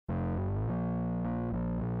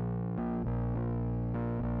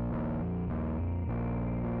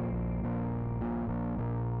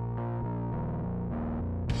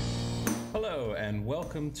Hello and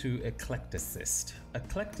welcome to Eclecticist.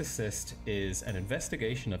 Eclecticist is an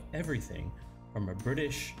investigation of everything from a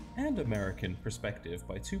British and American perspective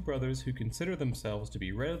by two brothers who consider themselves to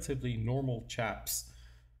be relatively normal chaps,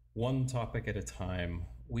 one topic at a time.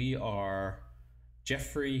 We are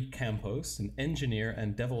Jeffrey Campos, an engineer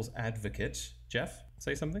and devil's advocate. Jeff,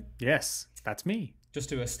 say something? Yes, that's me. Just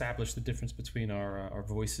to establish the difference between our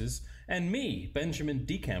voices. And me, Benjamin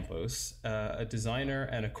D. Campos, a designer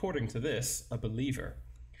and, according to this, a believer.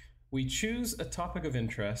 We choose a topic of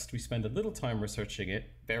interest, we spend a little time researching it,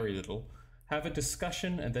 very little, have a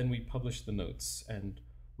discussion, and then we publish the notes. And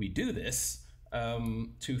we do this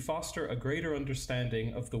to foster a greater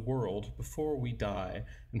understanding of the world before we die,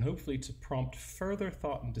 and hopefully to prompt further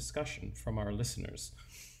thought and discussion from our listeners.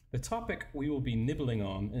 The topic we will be nibbling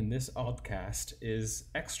on in this oddcast is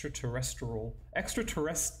extraterrestrial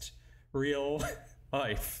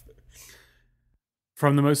life.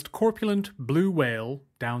 From the most corpulent blue whale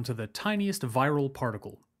down to the tiniest viral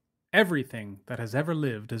particle, everything that has ever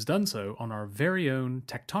lived has done so on our very own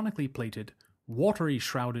tectonically plated, watery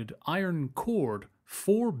shrouded, iron-cored,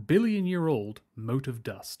 4 billion-year-old mote of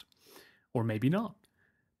dust. Or maybe not.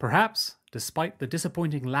 Perhaps, despite the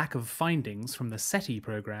disappointing lack of findings from the SETI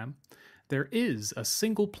program, there is a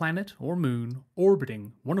single planet or moon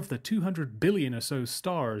orbiting one of the 200 billion or so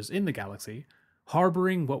stars in the galaxy,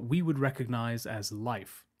 harboring what we would recognize as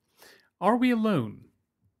life. Are we alone?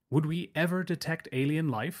 Would we ever detect alien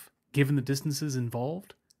life, given the distances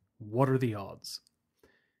involved? What are the odds?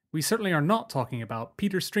 We certainly are not talking about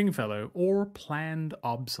Peter Stringfellow or planned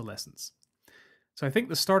obsolescence. So I think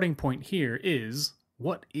the starting point here is,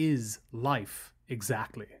 what is life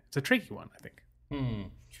exactly? It's a tricky one, I think.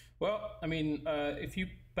 Well, I mean, if you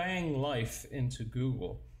bang life into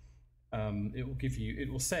Google, it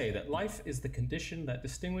will say that life is the condition that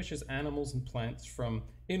distinguishes animals and plants from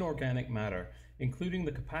inorganic matter, including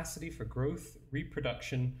the capacity for growth,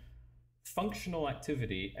 reproduction, functional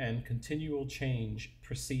activity, and continual change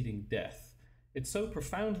preceding death. It's so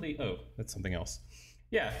profoundly... Oh, that's something else.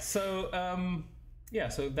 Yeah, so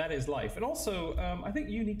that is life. And also, I think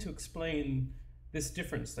you need to explain this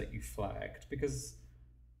difference that you flagged, because,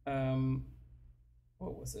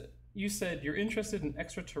 what was it? You said you're interested in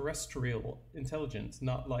extraterrestrial intelligence,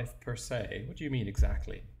 not life per se. What do you mean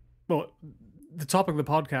exactly? Well, the topic of the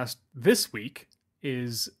podcast this week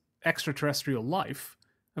is extraterrestrial life.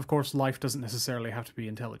 Of course, life doesn't necessarily have to be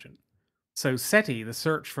intelligent. So SETI, the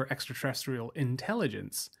search for extraterrestrial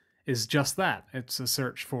intelligence, is just that. It's a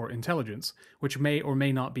search for intelligence, which may or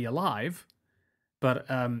may not be alive, but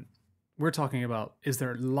we're talking about, is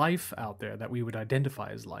there life out there that we would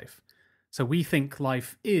identify as life? So we think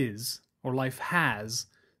life is, or life has,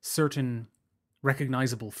 certain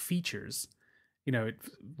recognizable features,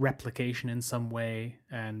 replication in some way,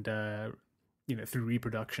 and, through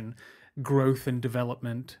reproduction, growth and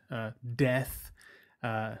development, death,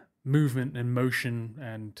 movement and motion,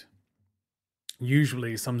 and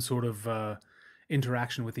usually some sort of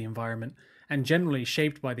interaction with the environment, and generally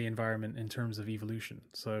shaped by the environment in terms of evolution.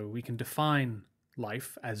 So we can define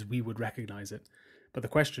life as we would recognize it. But the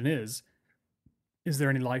question is there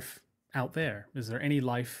any life out there? Is there any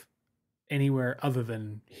life anywhere other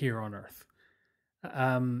than here on Earth?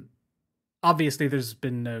 Obviously, there's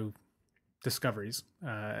been no discoveries.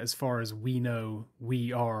 As far as we know,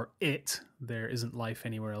 we are it. There isn't life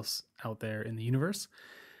anywhere else out there in the universe.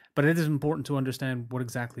 But it is important to understand what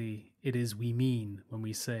exactly it is we mean when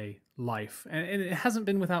we say life. And it hasn't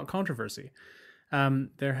been without controversy.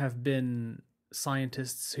 There have been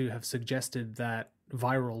scientists who have suggested that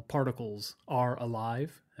viral particles are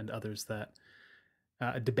alive, and others that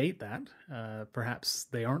debate that. Perhaps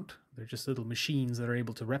they aren't. They're just little machines that are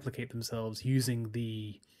able to replicate themselves using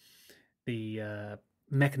the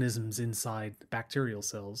mechanisms inside bacterial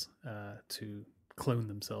cells to clone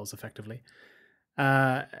themselves effectively.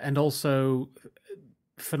 And also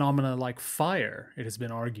phenomena like fire, it has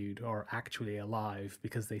been argued, are actually alive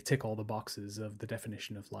because they tick all the boxes of the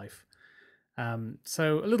definition of life.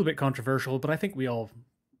 So a little bit controversial, but I think we all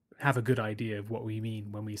have a good idea of what we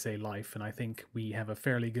mean when we say life, and I think we have a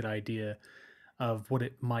fairly good idea of what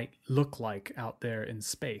it might look like out there in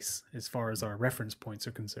space as far as our reference points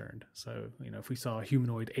are concerned. So, if we saw a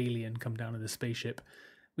humanoid alien come down in a spaceship,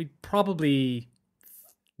 we'd probably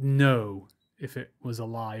know if it was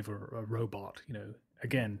alive or a robot,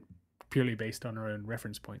 again, purely based on our own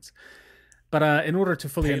reference points. But in order to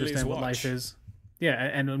fully understand what life is,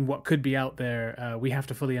 and what could be out there, we have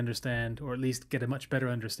to fully understand, or at least get a much better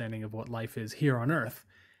understanding of what life is here on Earth.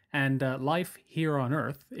 And life here on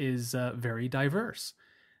Earth is very diverse.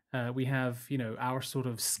 We have, our sort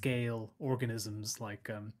of scale organisms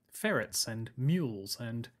like ferrets and mules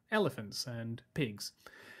and elephants and pigs.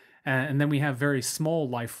 And then we have very small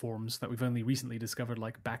life forms that we've only recently discovered,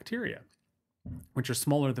 like bacteria, which are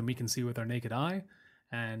smaller than we can see with our naked eye.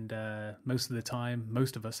 And most of the time,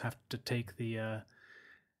 most of us have to take the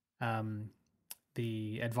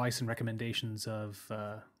advice and recommendations of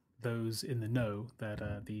those in the know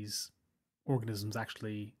that these organisms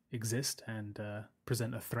actually exist and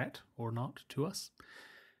present a threat or not to us.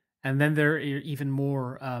 And then there are even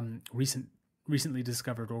more recently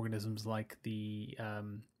discovered organisms like the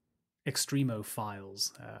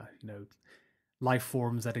extremophiles, life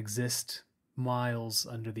forms that exist miles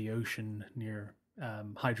under the ocean near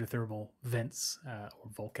hydrothermal vents or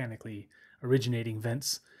volcanically originating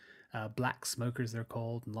vents. Black smokers, they're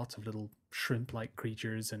called, and lots of little shrimp-like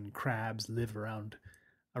creatures and crabs live around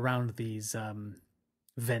these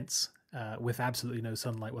vents with absolutely no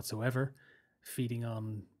sunlight whatsoever, feeding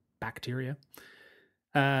on bacteria.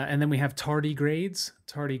 And then we have tardigrades.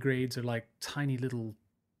 Tardigrades are like tiny little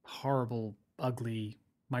horrible, ugly,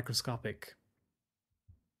 microscopic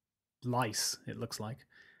lice, it looks like.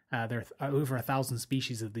 There are over 1,000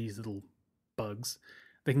 species of these little bugs.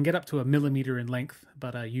 They can get up to 1 millimeter in length,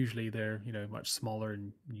 but usually they're much smaller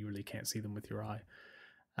and you really can't see them with your eye.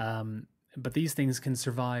 But these things can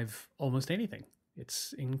survive almost anything.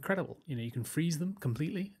 It's incredible. You can freeze them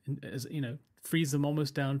completely, freeze them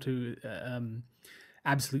almost down to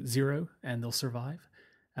absolute zero, and they'll survive.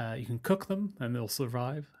 You can cook them and they'll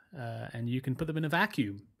survive, and you can put them in a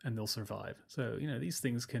vacuum and they'll survive. So these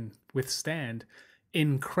things can withstand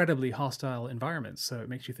incredibly hostile environments. So it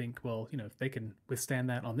makes you think, well, if they can withstand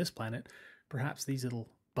that on this planet, perhaps these little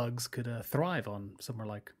bugs could thrive on somewhere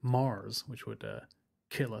like Mars, which would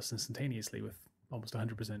kill us instantaneously with almost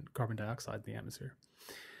 100% carbon dioxide in the atmosphere.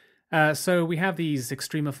 So we have these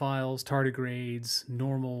extremophiles, tardigrades,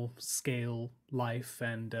 normal scale life,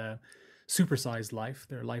 and supersized life.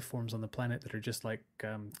 There are life forms on the planet that are just like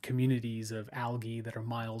communities of algae that are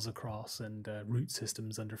miles across, and root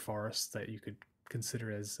systems under forests that you could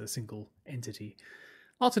consider as a single entity.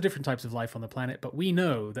 Lots of different types of life on the planet, but we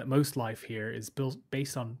know that most life here is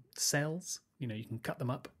based on cells. You can cut them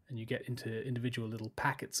up and you get into individual little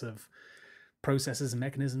packets of processes and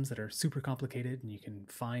mechanisms that are super complicated, and you can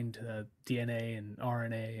find DNA and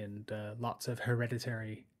RNA and lots of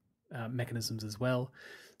hereditary mechanisms as well.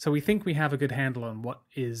 So we think we have a good handle on what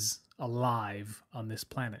is alive on this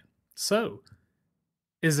planet. So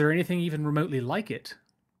is there anything even remotely like it?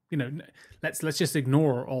 Let's just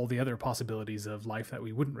ignore all the other possibilities of life that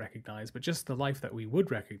we wouldn't recognize, but just the life that we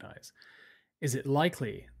would recognize. Is it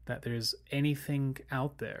likely that there's anything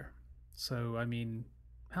out there? So,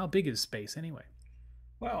 how big is space anyway?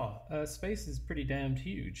 Well, space is pretty damned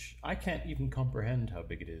huge. I can't even comprehend how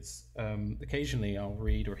big it is. Occasionally I'll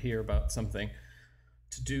read or hear about something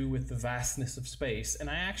to do with the vastness of space, and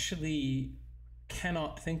I actually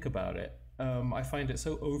cannot think about it. I find it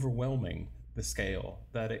so overwhelming, the scale,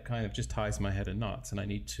 that it kind of just ties my head in knots, and I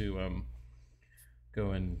need to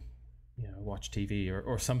go and watch TV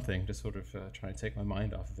or something to sort of try and take my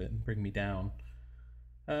mind off of it and bring me down.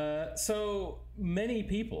 So many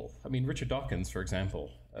people, Richard Dawkins, for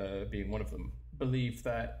example, being one of them, believe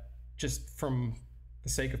that just from the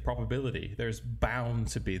sake of probability, there's bound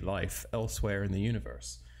to be life elsewhere in the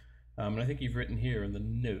universe. And I think you've written here in the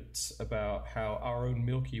notes about how our own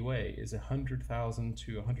Milky Way is 100,000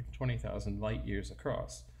 to 120,000 light years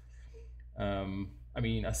across.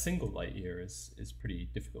 A single light year is pretty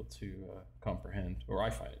difficult to comprehend, or I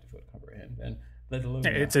find it difficult to comprehend, and let alone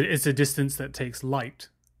it's a distance that takes light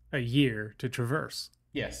a year to traverse.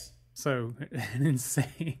 Yes. So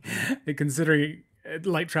insane, considering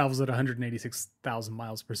light travels at 186,000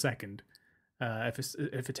 miles per second.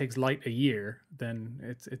 If it takes light a year,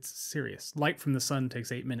 then it's serious. Light from the sun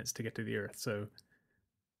takes 8 minutes to get to the Earth. So,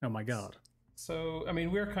 oh my God. So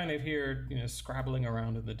we're kind of here, scrabbling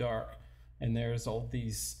around in the dark, and there's all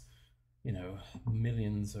these,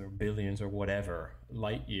 millions or billions or whatever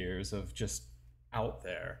light years of just out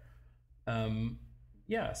there.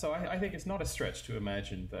 So I think it's not a stretch to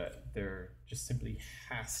imagine that there just simply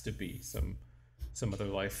has to be some other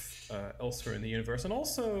life elsewhere in the universe. And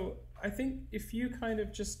also, I think if you kind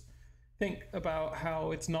of just think about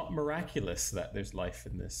how it's not miraculous that there's life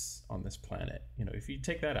on this planet, if you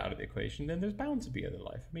take that out of the equation, then there's bound to be other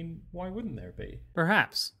life. Why wouldn't there be?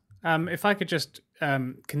 Perhaps. If I could just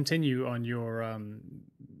continue on your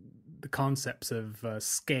the concepts of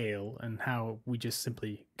scale and how we just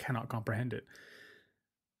simply cannot comprehend it.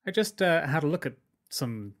 I just had a look at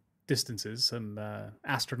some distances, some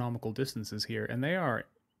astronomical distances here, and they are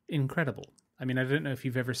incredible. I don't know if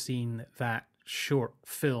you've ever seen that short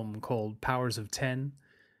film called Powers of 10.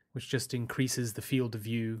 which just increases the field of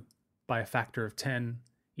view by a factor of 10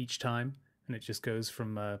 each time. And it just goes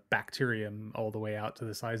from bacterium all the way out to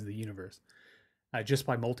the size of the universe. Just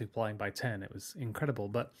by multiplying by 10. It was incredible.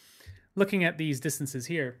 But looking at these distances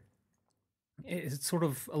here, it's sort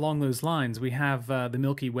of along those lines. We have the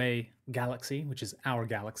Milky Way galaxy, which is our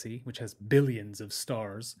galaxy, which has billions of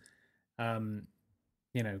stars. The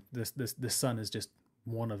sun is just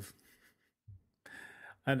one of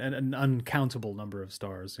an uncountable number of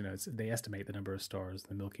stars. They estimate the number of stars in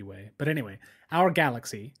the Milky Way. But anyway, our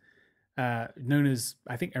galaxy, known as,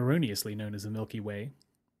 I think erroneously known as the Milky Way,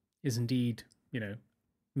 is indeed,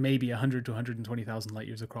 maybe 100 to 120,000 light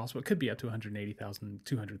years across, but it could be up to 180,000,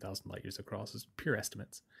 200,000 light years across, as pure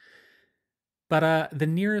estimates. But the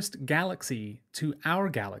nearest galaxy to our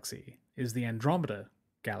galaxy is the Andromeda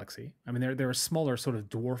galaxy. I mean, there are smaller sort of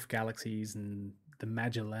dwarf galaxies and the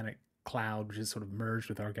Magellanic Cloud, which is sort of merged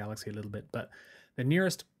with our galaxy a little bit. But the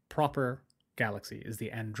nearest proper galaxy is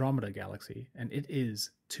the Andromeda galaxy, and it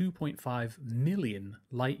is 2.5 million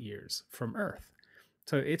light years from Earth.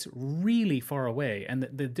 So it's really far away, and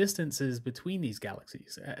the distances between these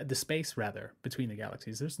galaxies, the space rather between the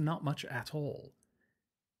galaxies, there's not much at all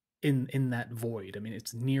in that void. I mean,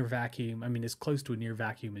 it's near vacuum. I mean, it's close to a near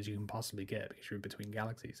vacuum as you can possibly get because you're between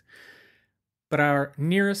galaxies. But our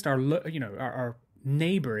nearest, our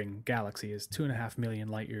neighboring galaxy is 2.5 million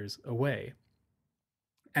light years away,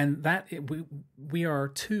 and we are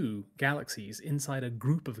two galaxies inside a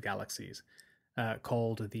group of galaxies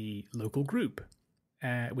called the local group.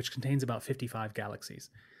 Which contains about 55 galaxies.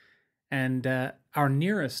 And our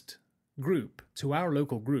nearest group to our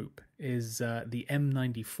local group is the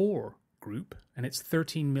M94 group, and it's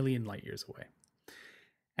 13 million light years away.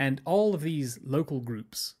 And all of these local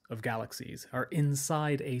groups of galaxies are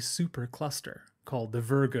inside a supercluster called the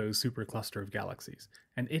Virgo supercluster of galaxies.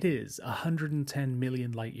 And it is 110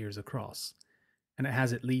 million light years across. And it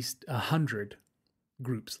has at least 100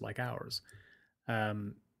 groups like ours,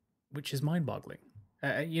 which is mind-boggling.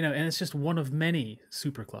 And it's just one of many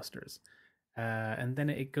superclusters. And then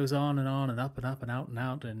it goes on and up and up and out and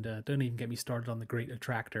out. And don't even get me started on the Great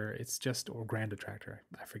Attractor. Or Grand Attractor,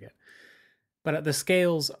 I forget. But the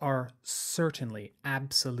scales are certainly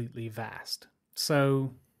absolutely vast.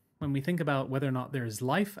 So when we think about whether or not there is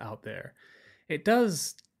life out there, it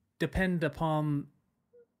does depend upon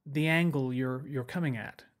the angle you're coming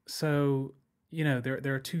at. So, there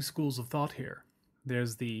are two schools of thought here.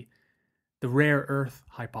 There's the rare Earth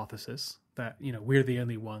hypothesis that, we're the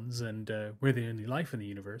only ones and we're the only life in the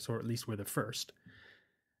universe, or at least we're the first,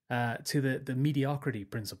 to the mediocrity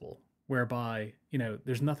principle, whereby,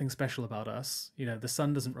 there's nothing special about us. The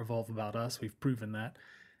sun doesn't revolve about us. We've proven that.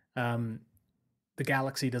 The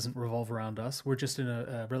galaxy doesn't revolve around us. We're just in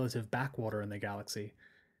a relative backwater in the galaxy.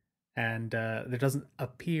 And there doesn't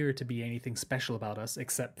appear to be anything special about us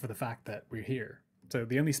except for the fact that we're here. So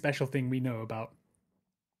the only special thing we know about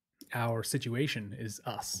our situation is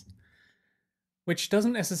us, which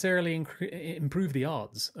doesn't necessarily improve the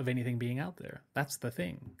odds of anything being out there. That's the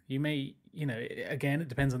thing. You may, again, it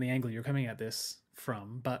depends on the angle you're coming at this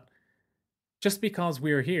from, but just because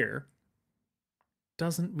we're here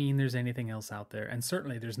doesn't mean there's anything else out there. And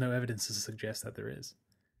certainly there's no evidence to suggest that there is.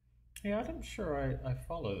 Yeah, I'm not sure I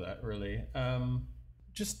follow that really.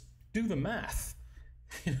 Just do the math.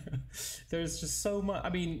 There's just so much. I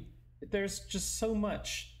mean, there's just so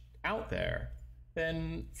much out there.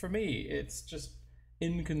 Then for me, it's just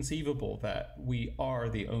inconceivable that we are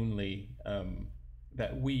the only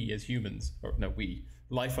that we as humans,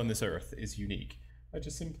 life on this earth is unique. I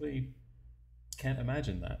just simply can't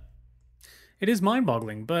imagine that. It is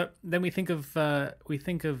mind-boggling, but then we think of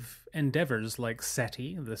endeavors like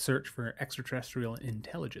SETI, the Search for Extraterrestrial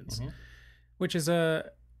Intelligence, which is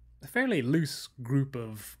a fairly loose group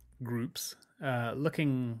of groups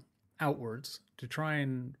looking outwards to try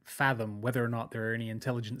and fathom whether or not there are any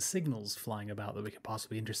intelligent signals flying about that we could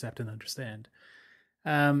possibly intercept and understand.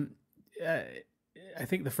 I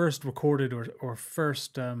think the first recorded or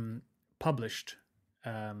first published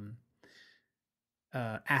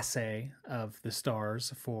assay of the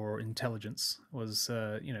stars for intelligence was,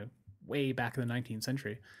 way back in the 19th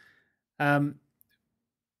century. But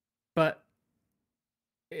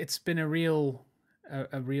it's been a real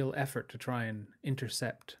effort to try and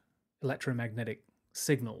intercept electromagnetic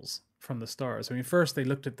signals from the stars. I mean, first they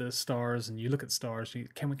looked at the stars, and you look at stars.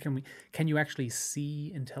 Can you actually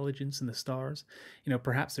see intelligence in the stars?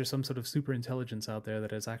 Perhaps there's some sort of super intelligence out there that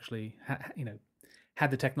has actually, had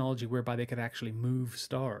the technology whereby they could actually move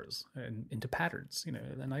stars into patterns.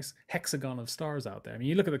 A nice hexagon of stars out there. I mean,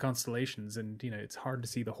 you look at the constellations, and it's hard to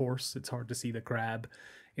see the horse, it's hard to see the crab,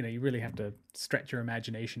 You know, you really have to stretch your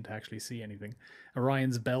imagination to actually see anything.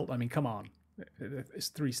 Orion's belt, I mean, come on, it's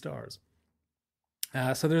 3 stars.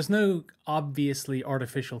 So there's no obviously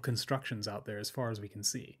artificial constructions out there as far as we can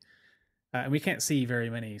see. And we can't see very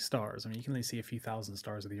many stars. I mean, you can only see a few thousand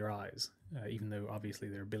stars with your eyes, even though obviously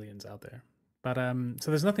there are billions out there. But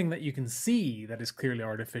so there's nothing that you can see that is clearly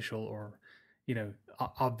artificial or, you know,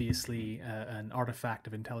 obviously an artifact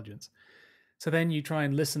of intelligence. So then you try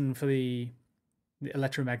and listen for the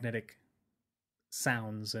electromagnetic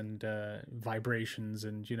sounds and vibrations,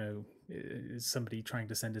 and, you know, is somebody trying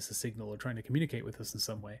to send us a signal or trying to communicate with us in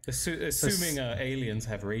some way? Assuming aliens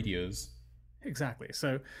have radios. Exactly.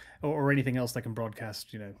 So, or anything else that can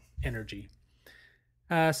broadcast, you know, energy.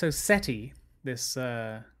 So SETI, this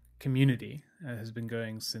community, has been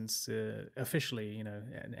going since officially, you know,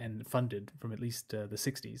 and funded from at least the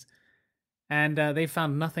 60s, and they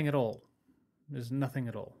found nothing at all. There's nothing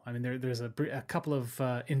at all. I mean, there's a couple of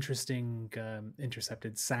interesting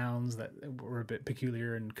intercepted sounds that were a bit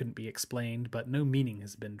peculiar and couldn't be explained, but no meaning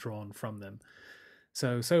has been drawn from them.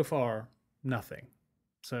 So far, nothing.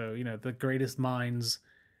 So, you know, the greatest minds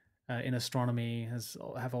in astronomy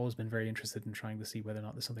have always been very interested in trying to see whether or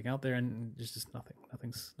not there's something out there, and there's just nothing.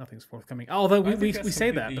 Nothing's forthcoming. Although we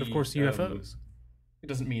say that, but of course UFOs. It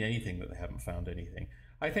doesn't mean anything that they haven't found anything.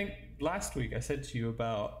 I think last week I said to you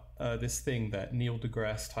about this thing that Neil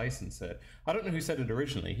deGrasse Tyson said. I don't know who said it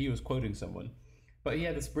originally. He was quoting someone, but he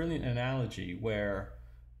had this brilliant analogy where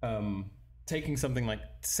taking something like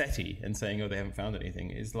SETI and saying, "Oh, they haven't found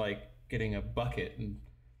anything," is like getting a bucket and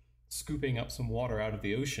scooping up some water out of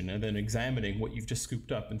the ocean and then examining what you've just scooped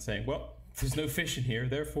up and saying, well, there's no fish in here,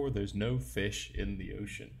 therefore there's no fish in the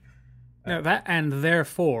ocean. Now that and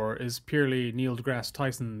therefore is purely Neil deGrasse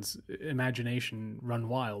Tyson's imagination run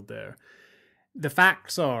wild there. The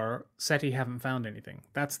facts are SETI haven't found anything.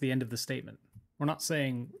 That's the end of the statement. We're not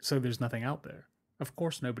saying so there's nothing out there. Of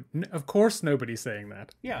course nobody's saying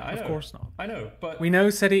that. Yeah, I know. Of course not. I know, but we know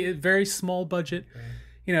SETI is very small budget. Okay.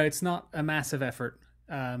 You know, it's not a massive effort.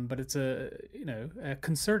 But it's a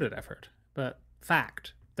concerted effort. But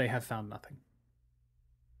fact, they have found nothing.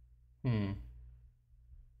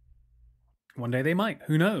 One day they might.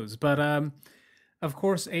 Who knows? But of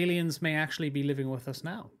course, aliens may actually be living with us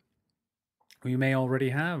now. We may already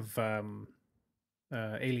have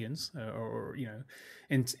aliens, or you know,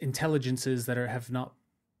 intelligences that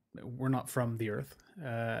were not from the Earth.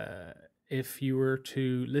 If you were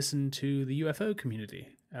to listen to the UFO community,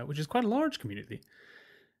 which is quite a large community.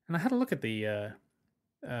 And I had a look at the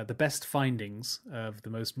best findings of the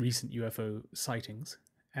most recent UFO sightings,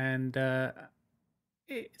 and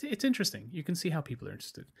it's interesting. You can see how people are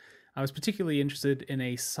interested. I was particularly interested in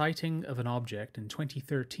a sighting of an object in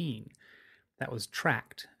 2013 that was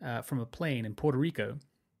tracked from a plane in Puerto Rico,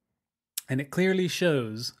 and it clearly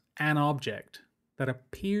shows an object that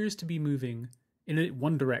appears to be moving in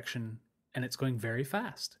one direction, and it's going very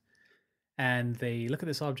fast. And they look at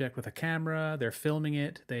this object with a camera, they're filming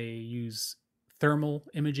it, they use thermal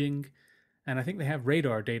imaging, and I think they have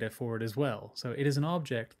radar data for it as well. So it is an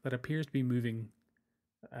object that appears to be moving,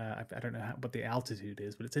 I don't know what the altitude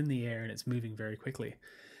is, but it's in the air and it's moving very quickly.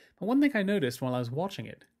 But one thing I noticed while I was watching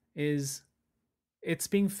it is it's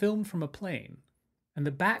being filmed from a plane, and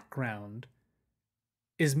the background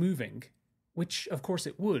is moving, which of course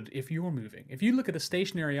it would if you're moving. If you look at a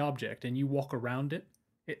stationary object and you walk around it,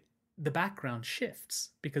 the background shifts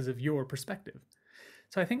because of your perspective.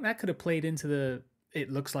 So I think that could have played into it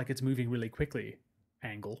looks like it's moving really quickly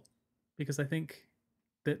angle, because I think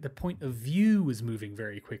that the point of view is moving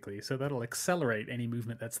very quickly, so that'll accelerate any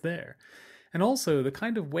movement that's there. And also the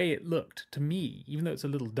kind of way it looked to me, even though it's a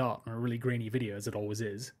little dot on a really grainy video, as it always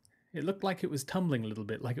is, it looked like it was tumbling a little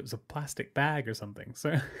bit, like it was a plastic bag or something.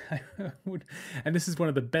 So and this is one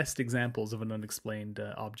of the best examples of an unexplained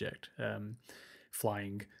object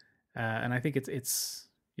flying. And I think it's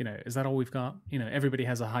you know, is that all we've got? You know, everybody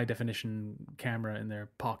has a high definition camera in their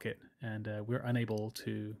pocket, and we're unable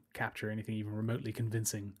to capture anything even remotely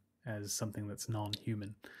convincing as something that's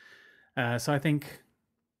non-human. So I think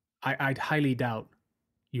I'd highly doubt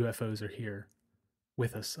UFOs are here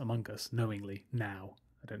with us, among us, knowingly now.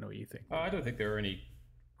 I don't know what you think. I don't think there are any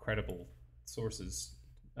credible sources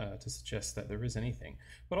to suggest that there is anything.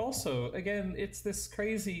 But also, again, it's this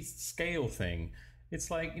crazy scale thing. It's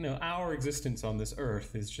like, you know, our existence on this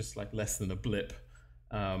earth is just like less than a blip.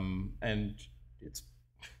 And it's,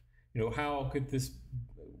 you know, how could this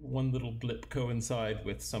one little blip coincide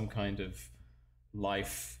with some kind of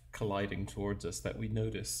life colliding towards us that we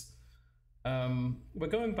notice? But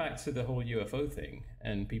going back to the whole UFO thing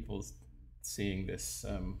and people's seeing this.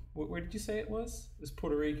 Where did you say it was? It was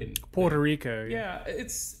Puerto Rican. Puerto Rico. Yeah,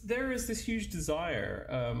 there is this huge desire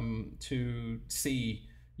to see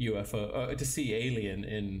UFO, to see alien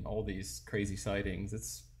in all these crazy sightings.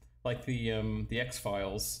 It's like the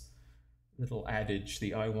X-Files little adage,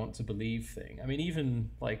 the "I want to believe" thing. I mean, even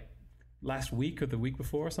like last week or the week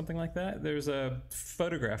before or something like that, there's a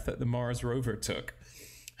photograph that the Mars rover took,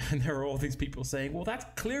 and there are all these people saying, well, that's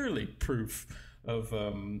clearly proof of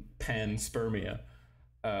panspermia.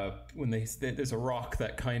 When there's a rock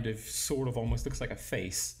that kind of sort of almost looks like a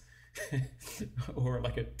face or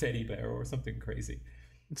like a teddy bear or something crazy.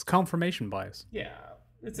 It's confirmation bias. Yeah,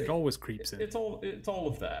 it always creeps in. It's all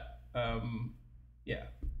of that. Yeah,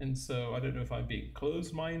 and so I don't know if I'm being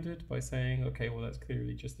closed-minded by saying, okay, well, that's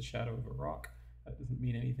clearly just the shadow of a rock. That doesn't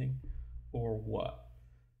mean anything, or what.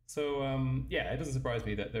 So yeah, it doesn't surprise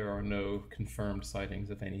me that there are no confirmed sightings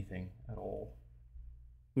of anything at all.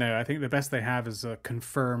 No, I think the best they have is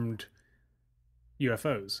confirmed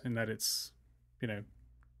UFOs, in that it's,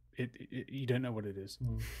 you don't know what it is.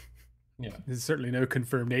 Yeah, there's certainly no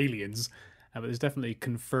confirmed aliens, but there's definitely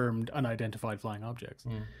confirmed unidentified flying objects.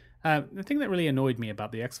 The thing that really annoyed me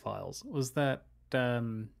about the X-Files was that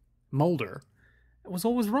Mulder was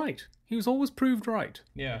always right. He was always proved right.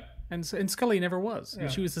 Yeah. And Scully never was. Yeah.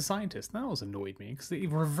 And she was the scientist. That always annoyed me, because the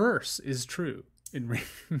reverse is true in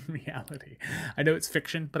reality. I know it's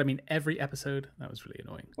fiction, but I mean, every episode, that was really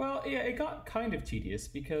annoying. Well, yeah, it got kind of tedious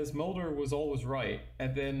because Mulder was always right,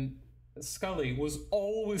 and then Scully was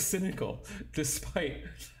always cynical, despite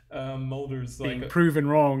Mulder's being proven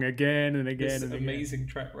wrong again and again and amazing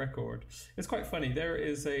track record. It's quite funny.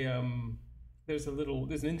 There's an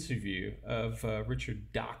interview of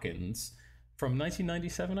Richard Dawkins from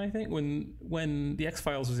 1997, I think, when the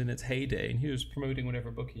X-Files was in its heyday, and he was promoting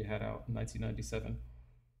whatever book he had out in 1997.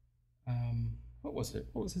 What was it?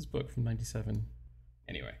 What was his book from 97?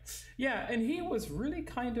 Anyway, yeah, and he was really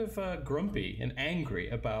kind of grumpy and angry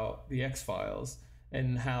about the X-Files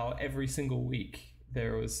and how every single week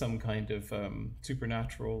there was some kind of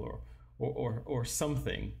supernatural or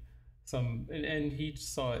something, and he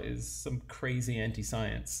saw it as some crazy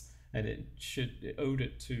anti-science. And it owed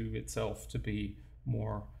it to itself to be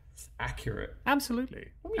more accurate. Absolutely.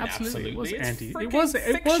 I mean, absolutely. It was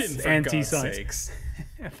fiction, anti-science.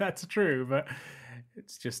 That's true, but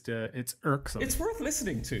it's just it's irksome. It's worth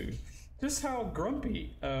listening to, just how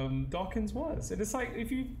grumpy Dawkins was. And it's like, if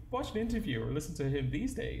you watch an interview or listen to him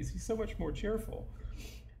these days, he's so much more cheerful.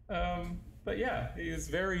 But yeah, he is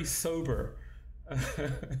very sober.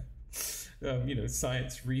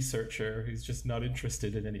 Science researcher who's just not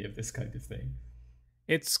interested in any of this kind of thing.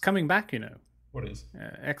 It's coming back, What is?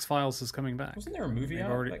 X-Files is coming back. Wasn't there a movie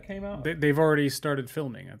that came out? They've already started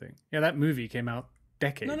filming, I think. Yeah, that movie came out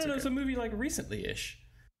decades ago. No, it's a movie like recently-ish.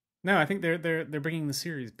 No, I think they're bringing the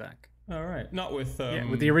series back. All right, not with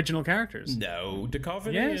with the original characters. No,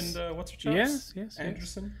 Duchovny and what's her choice? Yes,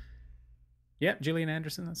 Anderson. Yeah, Gillian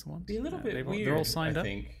Anderson. That's the one. Be a little bit weird. They're all signed up. I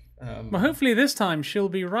think. Well, hopefully this time she'll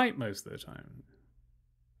be right most of the time.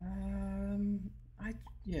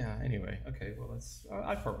 Anyway, okay. Well,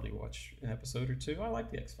 I'd probably watch an episode or two. I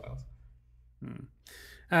like the X-Files.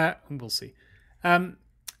 We'll see.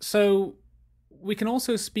 So we can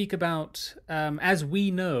also speak about, as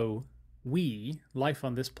we know, life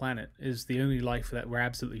on this planet is the only life that we're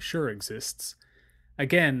absolutely sure exists.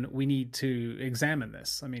 Again, we need to examine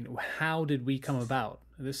this. I mean, how did we come about?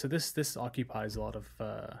 This occupies a lot of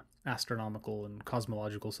astronomical and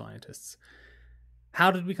cosmological scientists. How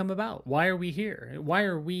did we come about? Why are we here? Why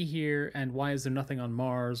are we here, and why is there nothing on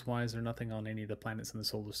Mars? Why is there nothing on any of the planets in the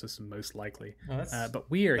solar system, most likely? But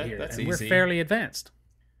we are here, and we're fairly advanced.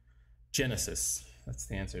 Genesis. That's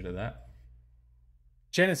the answer to that.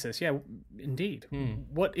 Genesis, yeah, indeed.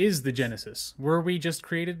 What is the Genesis? Were we just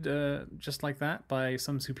created just like that by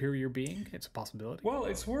some superior being? It's a possibility. Well,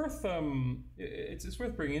 it's worth it's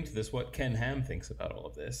worth bringing into this what Ken Ham thinks about all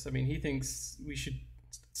of this. I mean, he thinks we should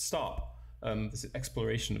stop this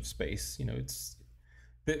exploration of space.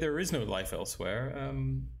 There is no life elsewhere.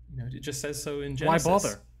 It just says so in Genesis. Why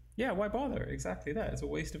bother? Yeah, why bother? Exactly that. It's a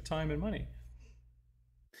waste of time and money.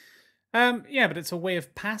 Yeah, but it's a way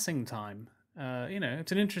of passing time.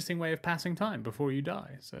 It's an interesting way of passing time before you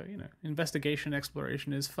die. So, investigation,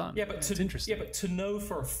 exploration is fun. Yeah, but it's interesting. Yeah, but to know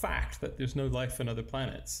for a fact that there's no life on other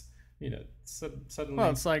planets, suddenly.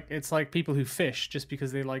 Well, it's like people who fish just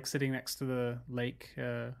because they like sitting next to the lake,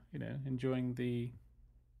 enjoying the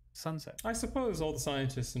sunset. I suppose all the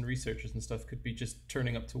scientists and researchers and stuff could be just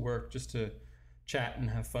turning up to work just to chat and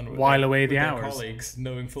have fun with their hours. Colleagues,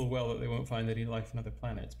 knowing full well that they won't find any life on other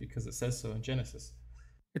planets because it says so in Genesis.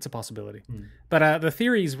 It's a possibility. But the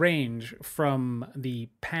theories range from the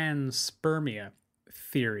panspermia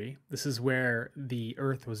theory. This is where the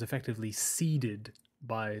Earth was effectively seeded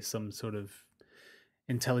by some sort of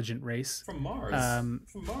intelligent race. From Mars.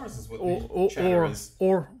 From Mars is what or, the chatter is.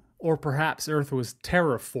 Or perhaps Earth was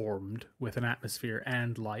terraformed with an atmosphere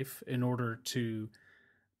and life in order to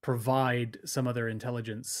provide some other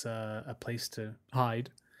intelligence a place to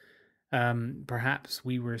hide. Perhaps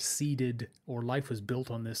we were seeded, or life was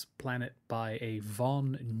built on this planet by a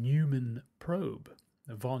von Neumann probe.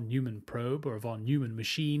 A von Neumann probe, or a von Neumann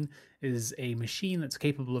machine, is a machine that's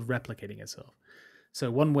capable of replicating itself.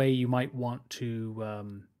 So one way you might want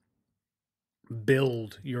to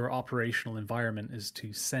build your operational environment is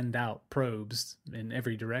to send out probes in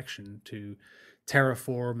every direction to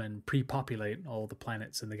terraform and pre-populate all the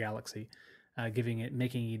planets in the galaxy,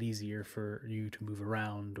 making it easier for you to move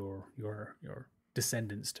around, or your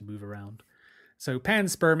descendants to move around. So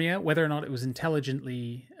panspermia, whether or not it was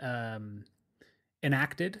intelligently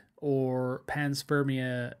enacted, or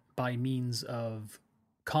panspermia by means of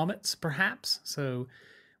comets, perhaps. So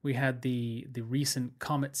we had the recent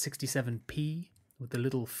Comet 67P with the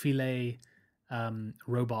little Philae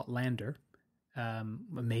robot lander.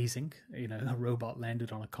 Amazing, a robot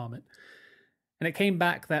landed on a comet. And it came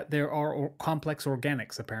back that there are complex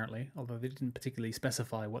organics, apparently, although they didn't particularly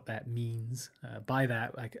specify what that means. By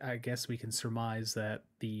that, I guess we can surmise that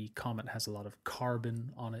the comet has a lot of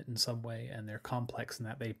carbon on it in some way, and they're complex in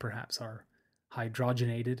that they perhaps are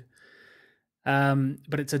hydrogenated.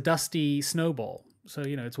 But it's a dusty snowball. So,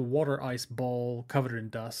 it's a water ice ball covered in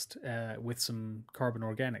dust with some carbon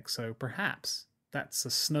organics. So perhaps that's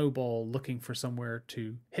a snowball looking for somewhere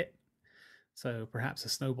to hit. So perhaps a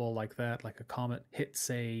snowball like that, like a comet,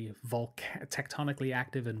 hits a tectonically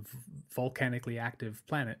active and volcanically active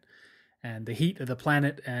planet. And the heat of the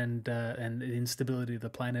planet and the instability of the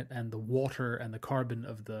planet and the water and the carbon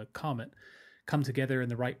of the comet come together in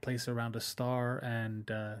the right place around a star,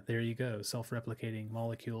 and there you go, self-replicating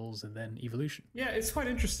molecules and then evolution. Yeah, it's quite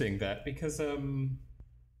interesting because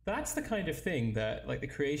that's the kind of thing that, like, the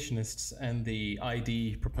creationists and the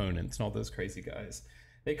ID proponents and all those crazy guys,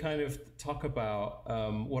 they kind of talk about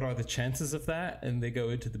what are the chances of that, and they go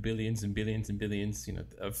into the billions and billions and billions,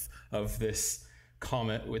 of this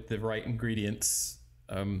comet with the right ingredients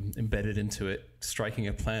embedded into it, striking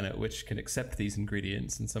a planet which can accept these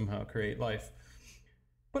ingredients and somehow create life.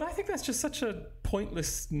 But I think that's just such a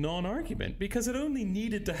pointless non-argument, because it only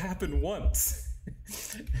needed to happen once.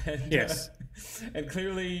 And, yes. And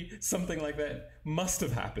clearly something like that must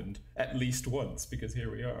have happened at least once, because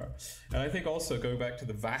here we are. And I think also, going back to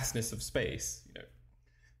the vastness of space,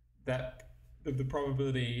 that the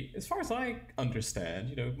probability, as far as I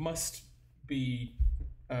understand, must be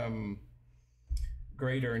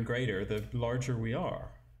greater and greater the larger we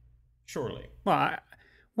are, surely.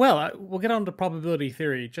 Well, we'll get on to probability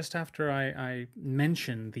theory just after I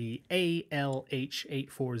mention the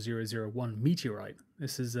ALH84001 meteorite.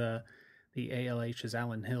 This is the ALH is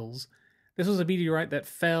Allen Hills. This was a meteorite that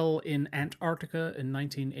fell in Antarctica in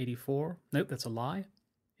 1984. Nope, that's a lie.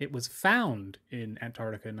 It was found in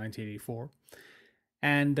Antarctica in 1984.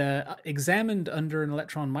 And examined under an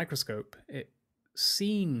electron microscope, it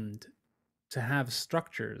seemed to have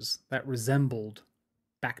structures that resembled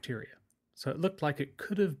bacteria. So it looked like it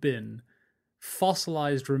could have been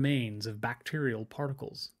fossilized remains of bacterial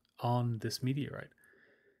particles on this meteorite.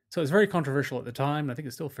 So it was very controversial at the time, and I think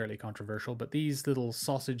it's still fairly controversial, but these little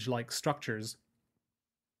sausage-like structures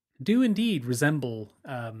do indeed resemble,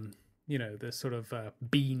 the sort of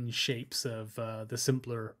bean shapes of the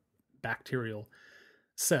simpler bacterial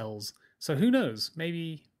cells. So who knows?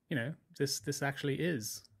 Maybe, this actually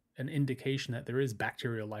is an indication that there is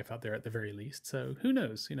bacterial life out there at the very least. So who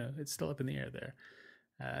knows? It's still up in the air there.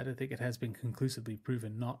 I don't think it has been conclusively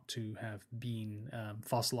proven not to have been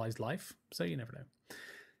fossilized life. So you never know.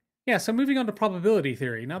 Yeah, so moving on to probability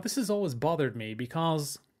theory. Now, this has always bothered me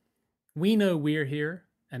because we know we're here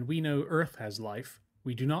and we know Earth has life.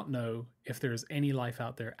 We do not know if there's any life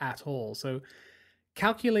out there at all. So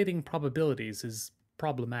calculating probabilities is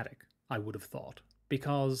problematic, I would have thought,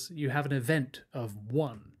 because you have an event of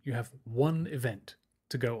one. You have one event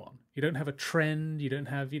to go on. You don't have a trend. You don't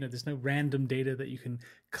have, there's no random data that you can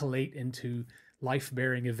collate into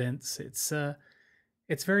life-bearing events. It's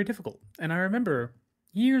very difficult. And I remember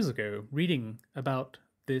years ago reading about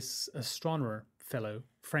this astronomer fellow,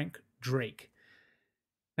 Frank Drake.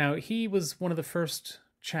 Now, he was one of the first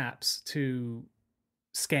chaps to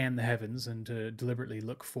scan the heavens and to deliberately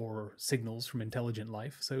look for signals from intelligent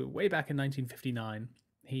life. So way back in 1959,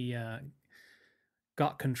 he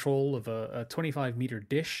got control of a 25-meter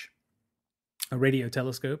dish a radio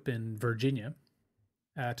telescope in Virginia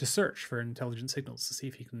to search for intelligent signals to see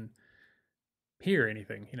if he can hear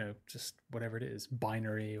anything, just whatever it is,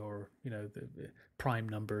 binary or, the prime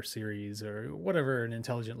number series or whatever an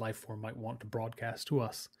intelligent life form might want to broadcast to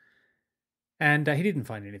us. And he didn't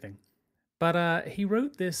find anything. But he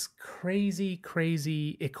wrote this crazy,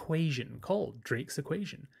 crazy equation called Drake's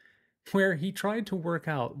equation, where he tried to work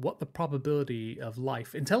out what the probability of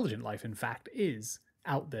life, intelligent life, in fact, is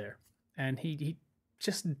out there. And he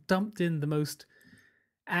just dumped in the most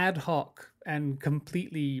ad hoc and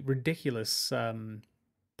completely ridiculous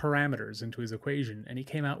parameters into his equation. And he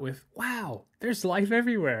came out with, wow, there's life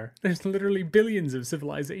everywhere. There's literally billions of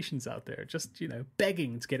civilizations out there just,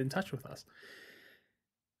 begging to get in touch with us.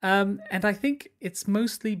 And I think it's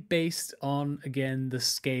mostly based on, again, the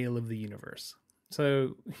scale of the universe.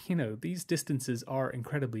 So, these distances are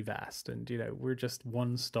incredibly vast, and, we're just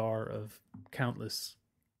one star of countless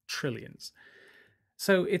trillions.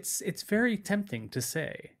 So it's very tempting to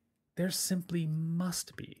say there simply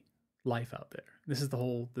must be life out there. This is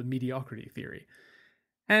the mediocrity theory.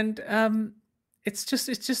 And it's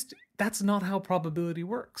just that's not how probability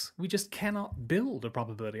works. We just cannot build a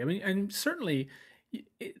probability. I mean, and certainly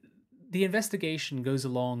the investigation goes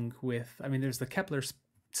along with, there's the Kepler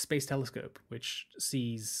Space Telescope, which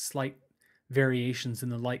sees slight variations in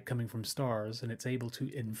the light coming from stars, and it's able to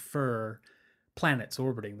infer planets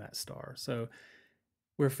orbiting that star. So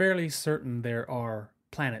we're fairly certain there are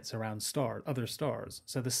planets around other stars.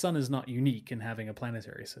 So the sun is not unique in having a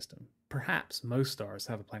planetary system. Perhaps most stars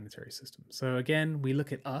have a planetary system. So again, we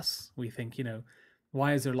look at us, we think,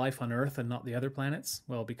 why is there life on Earth and not the other planets?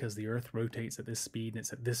 Well, because the Earth rotates at this speed and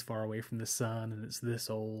it's at this far away from the sun and it's this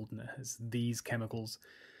old and it has these chemicals,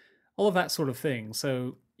 all of that sort of thing.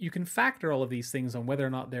 So you can factor all of these things on whether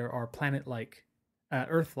or not there are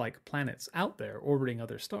Earth-like planets out there orbiting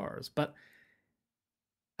other stars. But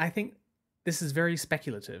I think this is very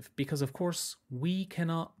speculative because, of course, we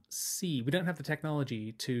cannot see, we don't have the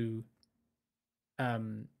technology to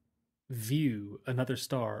view another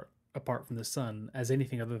star apart from the sun as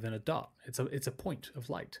anything other than a dot. It's a point of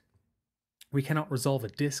light. We cannot resolve a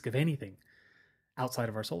disk of anything outside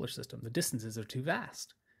of our solar system. The distances are too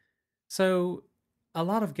vast. So a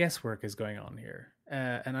lot of guesswork is going on here.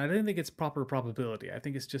 And I don't think it's proper probability. I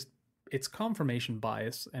think it's confirmation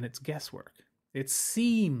bias and it's guesswork. It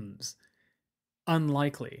seems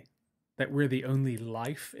unlikely that we're the only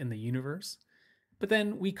life in the universe, but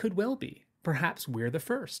then we could well be. Perhaps we're the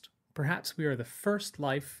first. Perhaps we are the first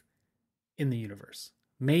life in the universe.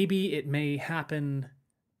 Maybe it may happen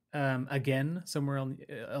again somewhere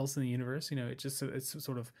else in the universe. It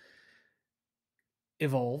sort of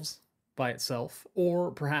evolves by itself,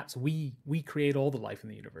 or perhaps we create all the life in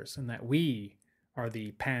the universe, and that we are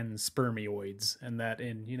the panspermioids, and that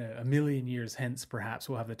in 1 million years hence, perhaps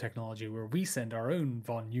we'll have the technology where we send our own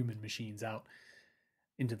von Neumann machines out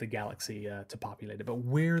into the galaxy to populate it. But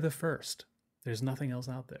we're the first. There's nothing else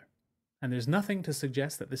out there, and there's nothing to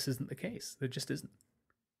suggest that this isn't the case. There just isn't.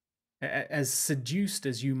 As seduced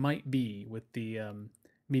as you might be with the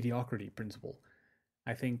mediocrity principle,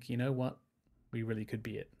 I think we really could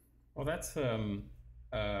be it. Well, that's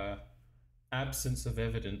absence of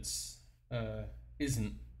evidence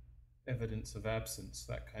isn't evidence of absence,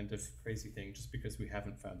 that kind of crazy thing, just because we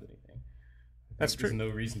haven't found anything. That's true. There's no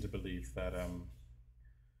reason to believe that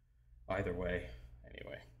either way.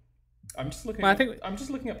 Anyway, I'm just looking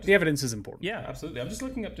up. The evidence is important. Yeah, absolutely. I'm just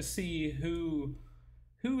looking up to see who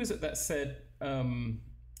is it that said I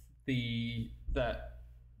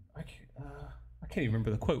can't even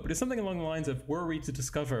remember the quote, but it's something along the lines of, were we to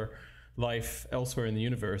discover life elsewhere in the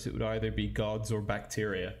universe, it would either be gods or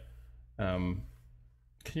bacteria.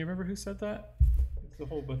 Can you remember who said that? It's a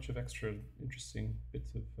whole bunch of extra interesting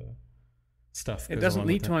bits of stuff. It doesn't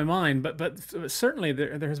leap to my mind, but certainly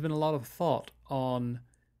there has been a lot of thought on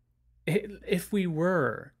if we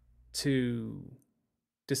were to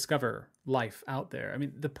discover life out there. I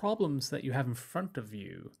mean, the problems that you have in front of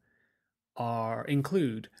you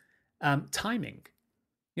include timing.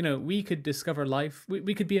 We could discover life.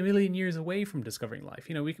 We could be 1 million years away from discovering life.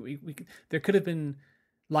 There could have been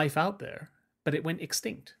life out there, but it went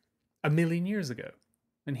extinct 1 million years ago.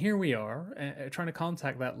 And here we are trying to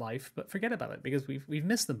contact that life, but forget about it because we've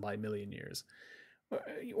missed them by 1 million years.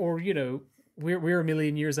 Or we're 1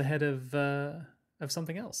 million years ahead of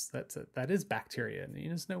something else that is bacteria, and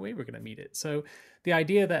there's no way we're going to meet it. So the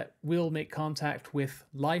idea that we'll make contact with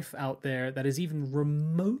life out there that is even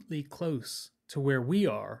remotely close to where we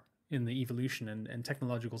are in the evolution and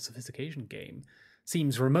technological sophistication game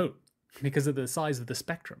seems remote because of the size of the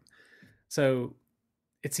spectrum. So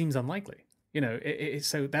it seems unlikely.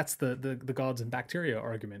 So that's the gods and bacteria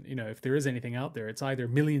argument. If there is anything out there, it's either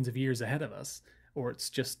millions of years ahead of us, or it's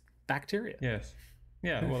just bacteria. Yes.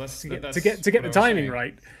 Yeah. Well, that's to get that's the what I was timing saying.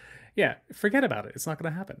 right. Yeah, forget about it. It's not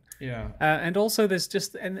going to happen. Yeah. And also, there's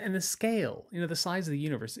just and the scale. The size of the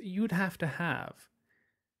universe. You'd have to have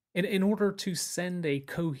in order to send a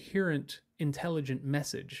coherent, intelligent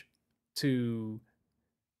message to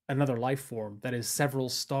another life form that is several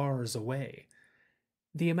stars away.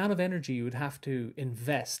 The amount of energy you would have to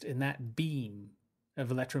invest in that beam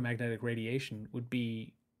of electromagnetic radiation would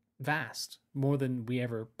be vast, more than we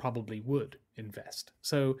ever probably would invest.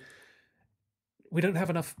 So we don't have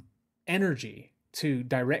enough energy to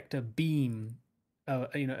direct a beam,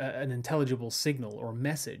 an intelligible signal or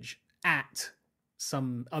message at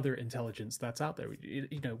some other intelligence that's out there.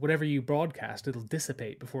 Whatever you broadcast, it'll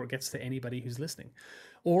dissipate before it gets to anybody who's listening.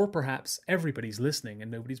 Or perhaps everybody's listening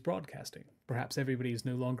and nobody's broadcasting. Perhaps everybody is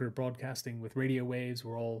no longer broadcasting with radio waves.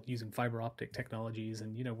 We're all using fiber optic technologies,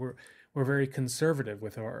 and we're very conservative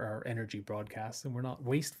with our energy broadcasts, and we're not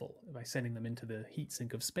wasteful by sending them into the heat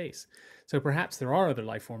sink of space. So perhaps there are other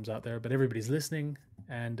life forms out there, but everybody's listening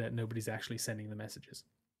and nobody's actually sending the messages.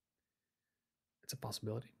 It's a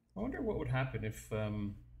possibility. I wonder what would happen if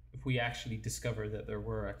we actually discover that there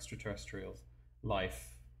were extraterrestrial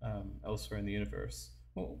life elsewhere in the universe.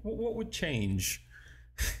 What would change?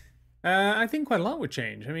 I think quite a lot would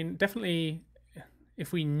change. I mean, definitely,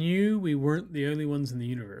 if we knew we weren't the only ones in the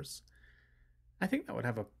universe, I think that would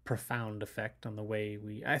have a profound effect on the way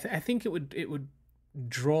we. I think it would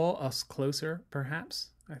draw us closer. Perhaps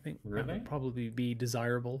I think Really? that would probably be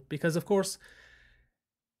desirable because, of course,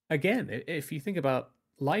 again, if you think about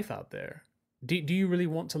life out there, do you really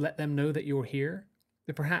want to let them know that you're here?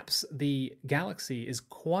 That perhaps the galaxy is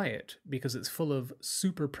quiet because it's full of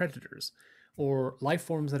super predators or life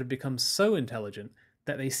forms that have become so intelligent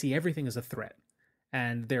that they see everything as a threat.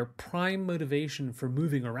 And their prime motivation for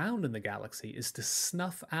moving around in the galaxy is to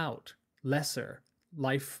snuff out lesser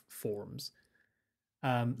life forms,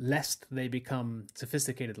 lest they become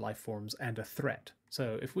sophisticated life forms and a threat.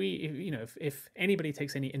 So if anybody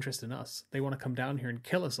takes any interest in us, they want to come down here and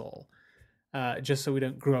kill us all, just so we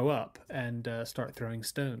don't grow up and start throwing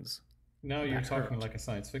stones. Now you're talking like a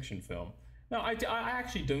science fiction film. No, I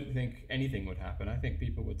actually don't think anything would happen. I think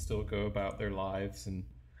people would still go about their lives and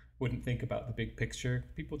wouldn't think about the big picture.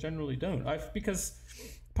 People generally don't. Because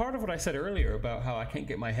part of what I said earlier about how I can't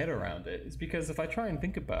get my head around it is because if I try and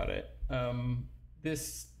think about it,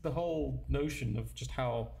 the whole notion of just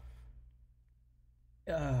how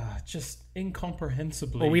just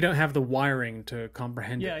incomprehensibly. Well, we don't have the wiring to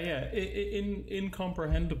comprehend it. Yeah.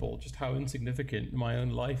 Incomprehensible just how insignificant my own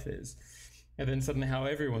life is. And then suddenly how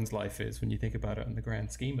everyone's life is when you think about it in the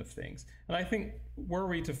grand scheme of things. And I think were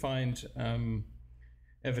we to find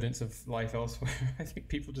evidence of life elsewhere, I think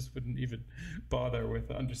people just wouldn't even bother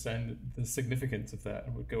with understanding the significance of that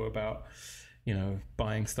and would go about,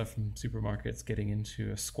 buying stuff from supermarkets, getting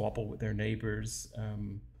into a squabble with their neighbors,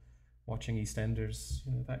 watching EastEnders,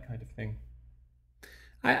 that kind of thing.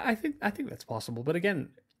 I think that's possible, but again,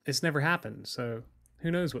 it's never happened, so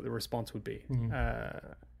who knows what the response would be.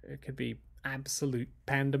 Mm-hmm. It could be absolute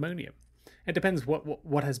pandemonium. It depends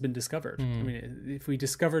what has been discovered. I mean, if we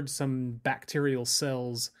discovered some bacterial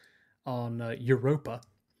cells on Europa,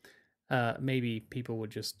 maybe people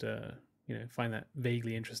would just find that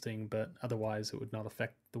vaguely interesting, but otherwise it would not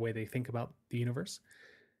affect the way they think about the universe.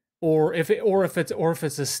 Or if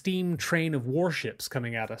it's a steam train of warships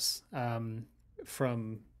coming at us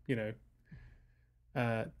from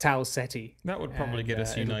Tau SETI, that would probably get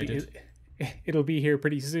us united. It'll be here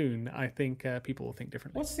pretty soon. I think people will think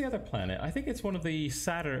differently. What's the other planet? I think it's one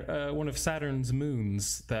of Saturn's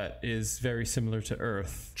moons that is very similar to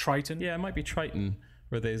Earth. Triton? Yeah, it might be Triton,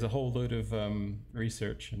 where there's a whole load of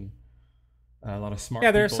research and a lot of smart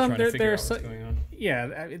people trying to figure out what's going on. Yeah,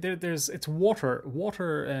 it's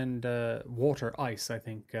water and water ice. I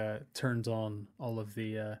think turns on all of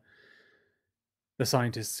the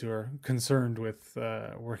scientists who are concerned with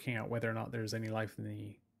working out whether or not there's any life in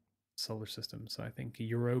the solar system. So I think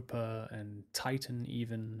Europa and Titan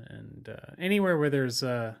even, and anywhere where there's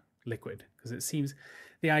liquid, because it seems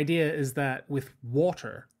the idea is that with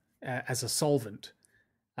water as a solvent,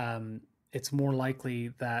 it's more likely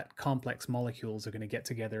that complex molecules are going to get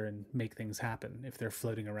together and make things happen if they're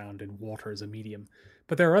floating around in water as a medium.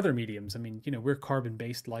 But there are other mediums. I mean, we're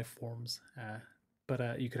carbon-based life forms,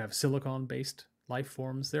 but you could have silicon-based life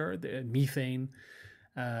forms. There are methane.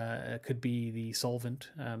 Could be the solvent.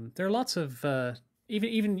 There are lots of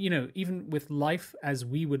even with life as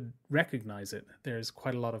we would recognize it, there's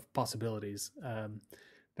quite a lot of possibilities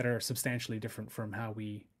that are substantially different from how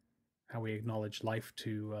we acknowledge life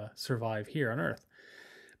to survive here on Earth.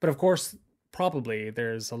 But of course, probably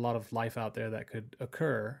there's a lot of life out there that could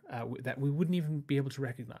occur that we wouldn't even be able to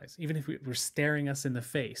recognize. Even if it were staring us in the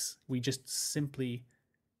face, we just simply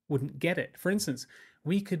wouldn't get it. For instance,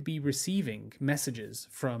 we could be receiving messages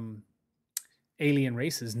from alien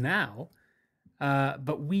races now,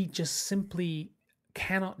 but we just simply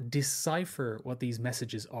cannot decipher what these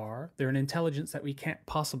messages are. They're an intelligence that we can't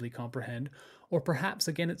possibly comprehend. Or perhaps,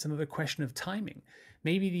 again, it's another question of timing.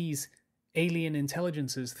 Maybe these alien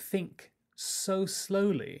intelligences think so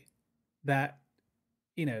slowly that,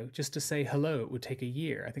 just to say hello, it would take a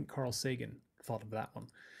year. I think Carl Sagan thought of that one.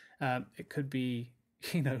 It could be,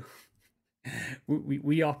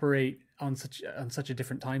 we operate on such a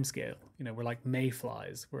different time scale. We're like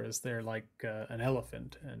mayflies, whereas they're like an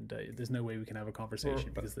elephant, and there's no way we can have a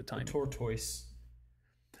conversation because of the time. A tortoise.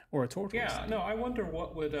 Or a tortoise. Yeah, no, I wonder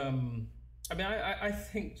what would... I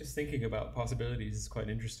think just thinking about possibilities is quite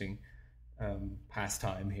interesting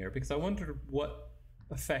pastime here, because I wonder what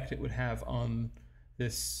effect it would have on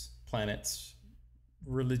this planet's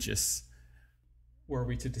religious, were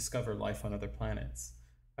we to discover life on other planets.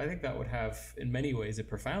 I think that would have, in many ways, a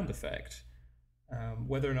profound effect.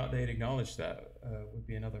 Whether or not they'd acknowledge that would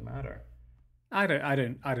be another matter. I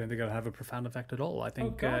don't think it'll have a profound effect at all. I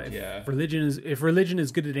think if religion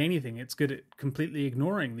is good at anything, it's good at completely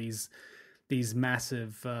ignoring these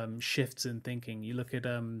massive shifts in thinking. You look at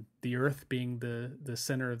the Earth being the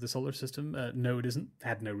center of the solar system. No, it isn't.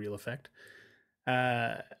 Had no real effect.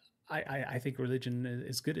 I think religion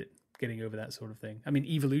is good at getting over that sort of thing. I mean,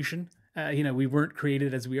 evolution. We weren't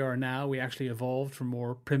created as we are now. We actually evolved from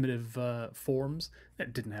more primitive forms.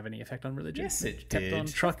 That didn't have any effect on religion. Yes, it kept did. on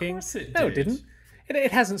trucking. Of course it No, did. It didn't.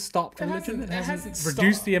 It hasn't stopped religion. It hasn't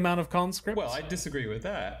reduced the amount of conscripts. Well, I disagree with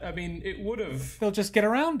that. I mean, it would have... They'll just get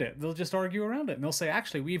around it. They'll just argue around it. And they'll say,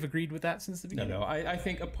 actually, we've agreed with that since the beginning. No, I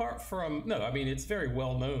think apart from... No, I mean, it's very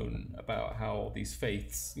well known about how these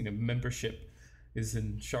faiths, membership is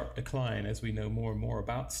in sharp decline as we know more and more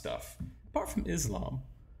about stuff. Apart from Islam.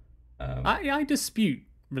 I dispute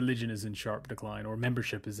religion is in sharp decline, or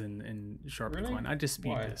membership is in sharp decline. I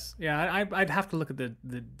dispute this. Yeah, I'd have to look at the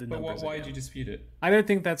numbers. But why do you dispute it? I don't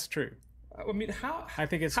think that's true. I mean, how? I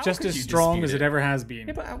think it's just as strong as it ever has been.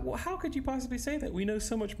 Yeah, but how could you possibly say that? We know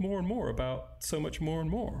so much more and more about so much more and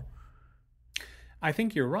more. I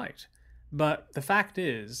think you're right, but the fact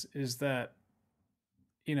is that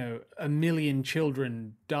 1 million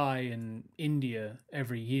children die in India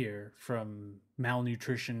every year from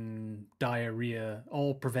malnutrition, diarrhea,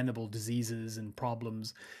 all preventable diseases and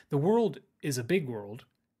problems. The world is a big world,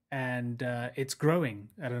 and it's growing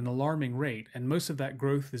at an alarming rate, and most of that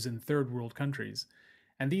growth is in third world countries,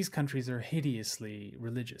 and these countries are hideously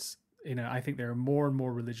religious. I think there are more and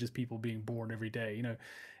more religious people being born every day.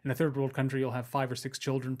 In a third world country, you'll have 5 or 6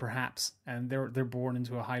 children perhaps, and they're born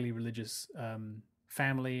into a highly religious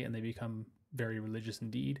family, and they become very religious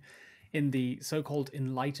indeed. In the so-called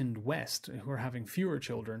enlightened West, who are having fewer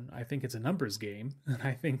children, I think it's a numbers game, and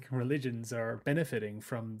I think religions are benefiting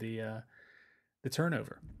from the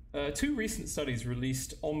turnover. 2 recent studies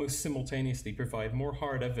released almost simultaneously provide more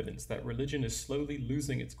hard evidence that religion is slowly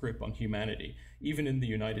losing its grip on humanity, even in the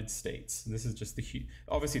United States. And this is just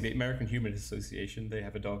obviously the American Humanist Association, they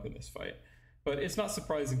have a dog in this fight. But it's not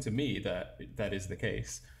surprising to me that that is the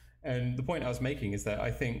case. And the point I was making is that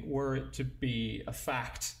I think were it to be a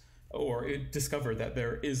fact or discovered that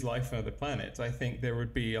there is life on other planets, I think there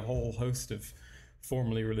would be a whole host of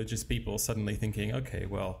formerly religious people suddenly thinking, okay,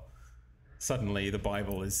 well, suddenly the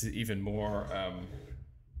Bible is even more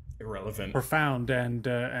irrelevant, profound, and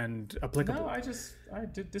applicable. No, I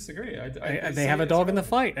disagree. They have a dog in the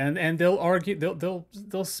fight, and they'll argue.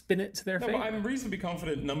 They'll spin it to their favor. I'm reasonably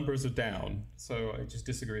confident numbers are down, so I just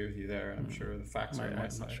disagree with you there. I'm sure the facts are on my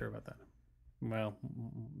side. I'm not sure about that. Well,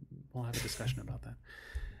 we'll have a discussion about that.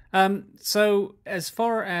 So as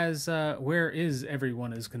far as where is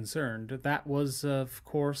everyone is concerned, that was, of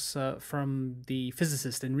course, from the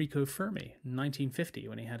physicist Enrico Fermi in 1950,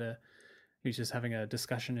 when he was just having a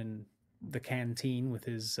discussion in the canteen with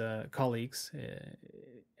his colleagues,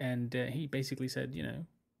 and he basically said,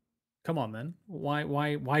 come on then,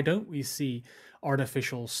 why don't we see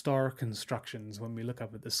artificial star constructions when we look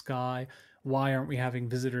up at the sky? Why aren't we having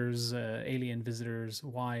visitors, alien visitors?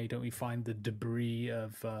 Why don't we find the debris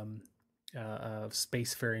of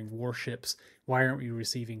spacefaring warships? Why aren't we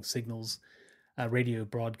receiving signals, radio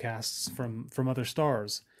broadcasts from other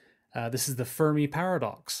stars? This is the Fermi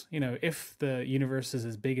paradox. If the universe is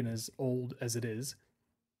as big and as old as it is,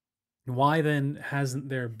 why then hasn't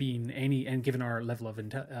there been any? And given our level of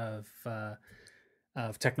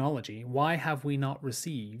of technology, why have we not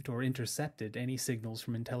received or intercepted any signals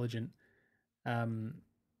from intelligent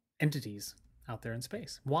entities out there in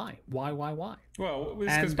space? Why? Well,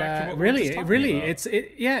 this goes back to what really, we were just talking about.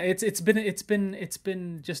 It's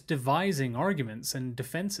been just devising arguments and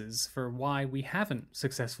defenses for why we haven't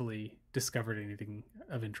successfully discovered anything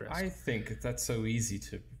of interest. I think that's so easy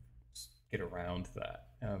to get around that.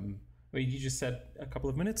 I mean, you just said a couple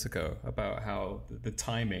of minutes ago about how the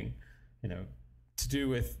timing, to do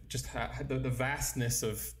with just the vastness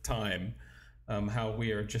of time, how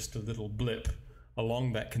we are just a little blip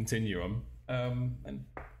along that continuum. And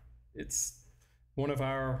it's one of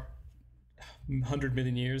our 100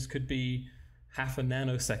 million years could be half a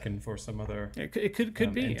nanosecond for some other. It could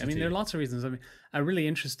be. Entity. I mean, there are lots of reasons. I mean, a really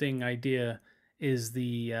interesting idea is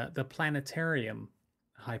the planetarium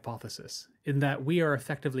hypothesis, in that we are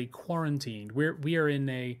effectively quarantined. We are in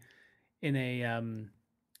a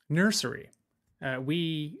nursery.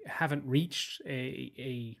 We haven't reached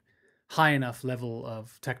a high enough level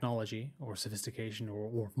of technology or sophistication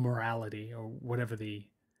or morality or whatever the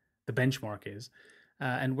benchmark is,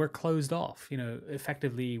 and we're closed off.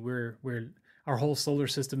 Effectively, we're our whole solar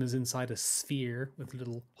system is inside a sphere with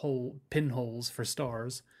little pinholes for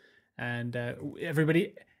stars, and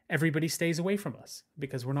everybody stays away from us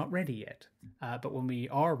because we're not ready yet. But when we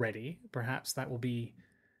are ready, perhaps that will be,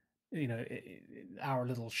 our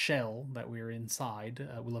little shell that we're inside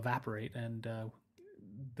will evaporate, and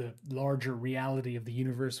the larger reality of the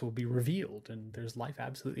universe will be revealed, and there's life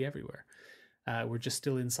absolutely everywhere. We're just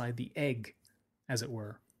still inside the egg, as it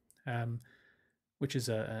were, which is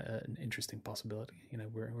an interesting possibility.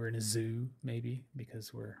 We're in a zoo, maybe,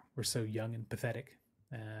 because we're so young and pathetic.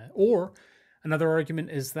 Or another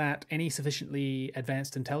argument is that any sufficiently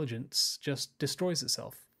advanced intelligence just destroys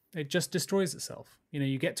itself. It just destroys itself.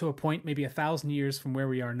 You get to a point maybe 1,000 years from where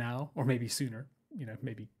we are now, or maybe sooner,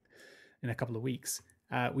 maybe in a couple of weeks,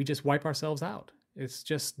 we just wipe ourselves out. It's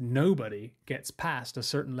just nobody gets past a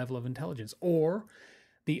certain level of intelligence, or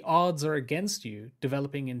the odds are against you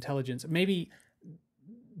developing intelligence. Maybe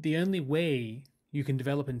the only way you can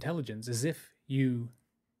develop intelligence is if you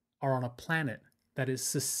are on a planet that is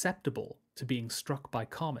susceptible to being struck by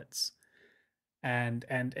comets and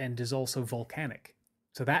is also volcanic.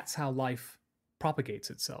 So that's how life propagates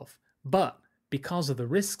itself. But because of the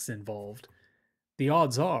risks involved, the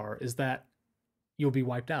odds is that you'll be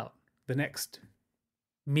wiped out. The next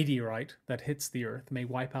meteorite that hits the Earth may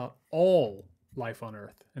wipe out all life on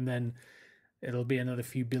Earth, and then it'll be another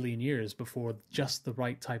few billion years before just the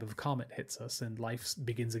right type of comet hits us and life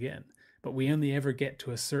begins again. But we only ever get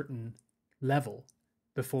to a certain level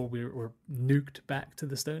before we're nuked back to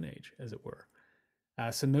the Stone Age, as it were.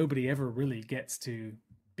 So nobody ever really gets to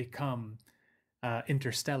become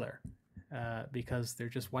interstellar, because they're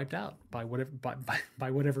just wiped out by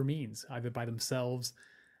whatever means, either by themselves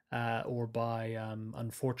or by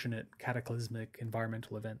unfortunate cataclysmic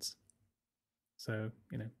environmental events. So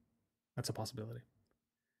that's a possibility.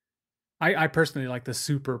 I personally like the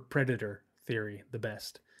super predator theory the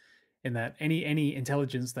best, in that any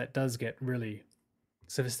intelligence that does get really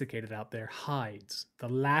sophisticated out there hides. The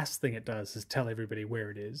last thing it does is tell everybody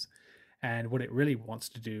where it is, and what it really wants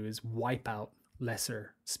to do is wipe out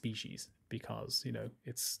lesser species, because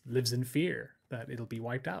it lives in fear that it'll be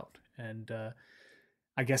wiped out. And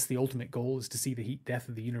I guess the ultimate goal is to see the heat death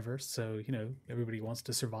of the universe. So everybody wants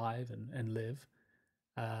to survive and live.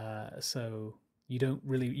 So you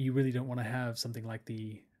really don't want to have something like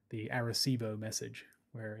the Arecibo message,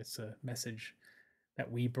 where it's a message that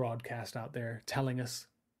we broadcast out there telling us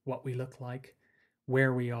what we look like,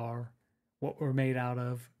 where we are, what we're made out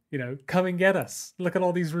of. Come and get us. Look at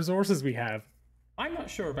all these resources we have. I'm not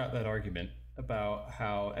sure about that argument about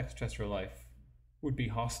how extraterrestrial life would be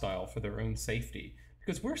hostile for their own safety,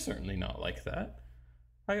 because we're certainly not like that.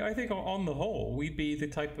 I think on the whole, we'd be the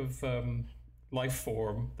type of life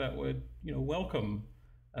form that would, welcome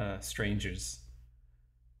strangers.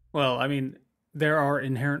 Well, I mean, there are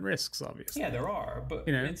inherent risks, obviously. Yeah, there are, but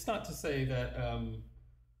it's not to say that.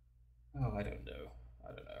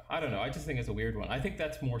 I don't know. I just think it's a weird one. I think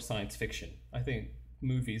that's more science fiction. I think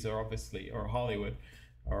movies are or Hollywood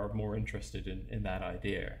are more interested in that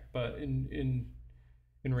idea. But in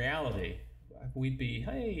reality, we'd be,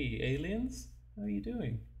 hey, aliens, how are you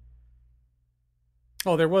doing?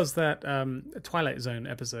 Oh, there was that Twilight Zone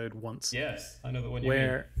episode once. Yes, I know the one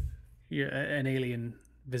where an alien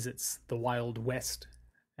visits the Wild West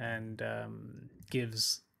and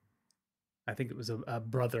gives, I think it was a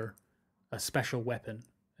brother, a special weapon,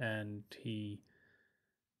 and he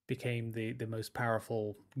became the most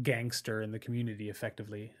powerful gangster in the community,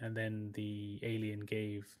 effectively. And then the alien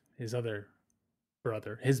gave his other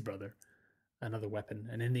his brother, another weapon.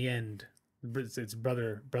 And in the end, it's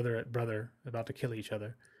brother at brother about to kill each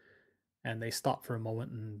other. And they stop for a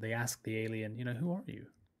moment and they ask the alien, who are you?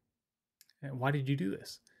 And why did you do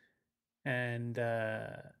this? And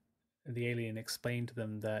the alien explained to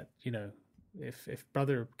them that, if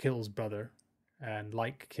brother kills brother and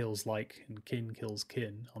like kills like and kin kills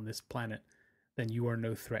kin on this planet, then you are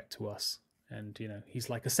no threat to us. And, he's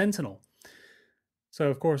like a sentinel. So,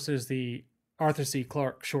 of course, there's the Arthur C.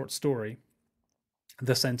 Clarke short story,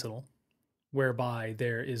 The Sentinel, whereby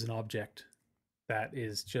there is an object that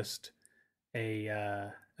is just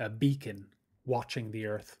a beacon watching the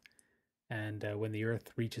Earth. And when the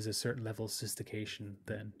Earth reaches a certain level of sophistication,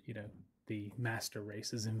 then, the master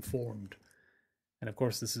race is informed. And of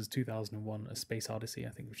course, this is 2001 A Space Odyssey, I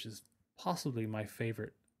think, which is possibly my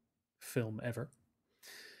favorite film ever,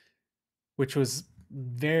 which was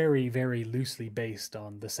very, very loosely based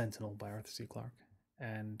on The Sentinel by Arthur C. Clarke.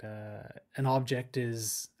 And an object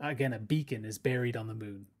is, again, a beacon is buried on the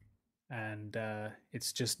moon, and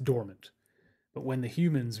it's just dormant. But when the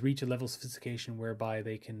humans reach a level of sophistication whereby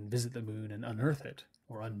they can visit the moon and unearth it,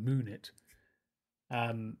 or unmoon it,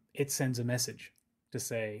 it sends a message to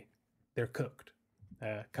say they're cooked.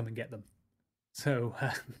 Come and get them. So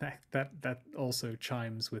that also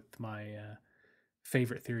chimes with my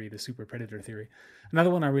favorite theory, the super predator theory. Another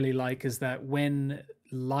one I really like is that when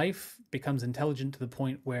life becomes intelligent to the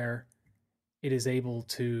point where it is able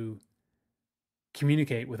to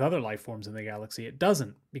communicate with other life forms in the galaxy, it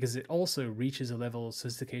doesn't, because it also reaches a level of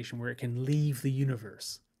sophistication where it can leave the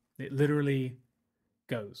universe. It literally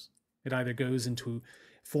goes. It either goes into,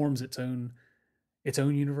 forms its own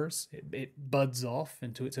universe, it buds off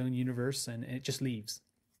into its own universe, and it just leaves.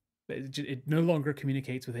 It no longer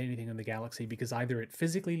communicates with anything in the galaxy, because either it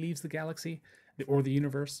physically leaves the galaxy or the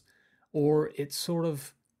universe, or it sort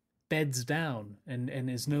of beds down and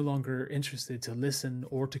is no longer interested to listen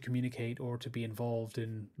or to communicate or to be involved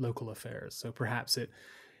in local affairs. So perhaps it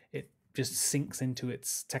just sinks into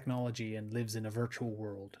its technology and lives in a virtual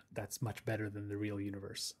world that's much better than the real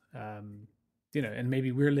universe. And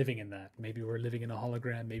maybe we're living in that. Maybe we're living in a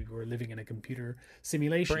hologram. Maybe we're living in a computer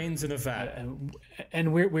simulation. Brains in a vat.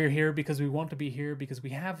 And we're here because we want to be here, because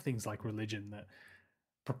we have things like religion that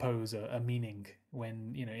propose a meaning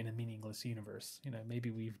when, in a meaningless universe.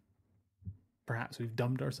 Maybe perhaps we've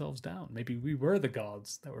dumbed ourselves down. Maybe we were the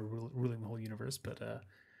gods that were ruling the whole universe, but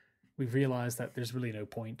we've realized that there's really no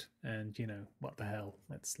point. And, what the hell?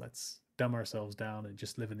 Let's dumb ourselves down and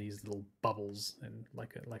just live in these little bubbles and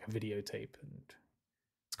like a videotape, and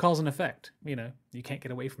it's cause and effect. You can't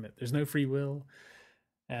get away from it. There's no free will.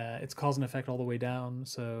 It's cause and effect all the way down.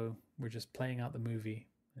 So we're just playing out the movie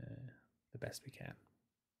the best we can.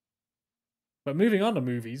 But moving on to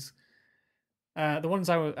movies, the ones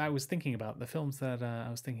I was thinking about, the films that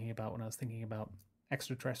I was thinking about when I was thinking about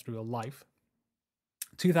Extraterrestrial Life,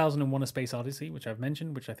 2001 A Space Odyssey, which I've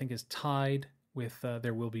mentioned, which I think is tied with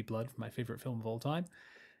There Will Be Blood, my favorite film of all time.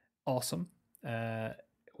 Awesome.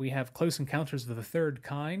 We have Close Encounters of the Third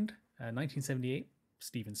Kind, 1978,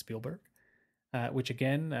 Steven Spielberg, which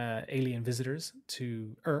again, alien visitors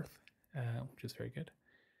to Earth, which is very good.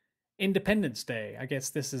 Independence Day, I guess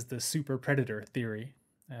this is the super predator theory.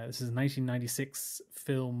 This is a 1996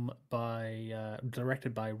 film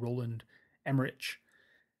directed by Roland Emmerich,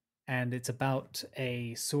 and it's about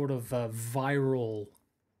a sort of a viral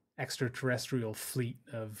extraterrestrial fleet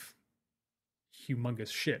of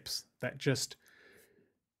humongous ships that just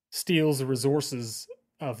steals the resources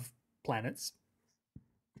of planets,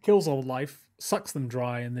 kills all life, sucks them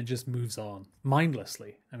dry, and then just moves on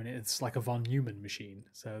mindlessly. I mean, it's like a von Neumann machine.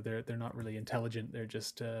 So they're not really intelligent. They're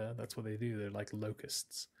just that's what they do. They're like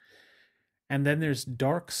locusts. And then there's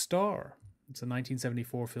Dark Star. It's a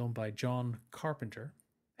 1974 film by John Carpenter,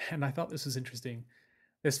 and I thought this was interesting,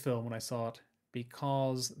 this film, when I saw it,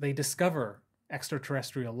 because they discover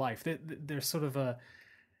extraterrestrial life. There's sort of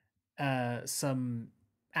some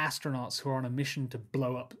astronauts who are on a mission to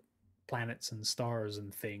blow up planets and stars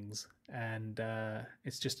and things, and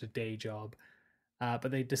it's just a day job.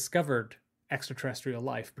 But they discovered extraterrestrial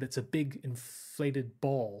life, but it's a big inflated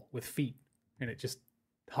ball with feet, and it just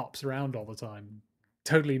hops around all the time.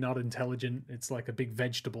 Totally not intelligent. It's like a big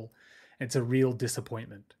vegetable. It's a real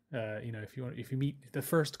disappointment. If you meet the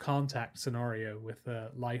first contact scenario with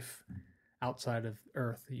life outside of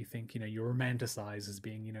Earth, you think you romanticize as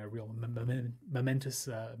being a real momentous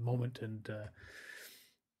moment and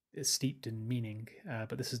is steeped in meaning.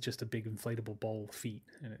 But this is just a big inflatable ball of feet,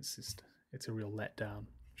 and it's a real letdown,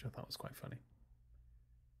 which I thought was quite funny.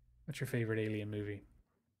 What's your favorite alien movie?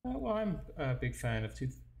 Well, I'm a big fan of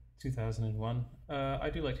 2001. I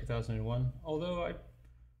do like 2001. Although I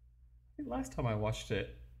think last time I watched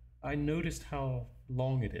it, I noticed how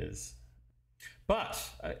long it is. But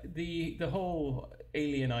the whole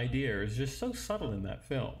alien idea is just so subtle in that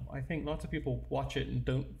film. I think lots of people watch it and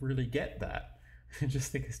don't really get that. I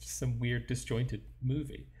just think it's just some weird, disjointed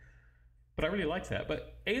movie. But I really like that.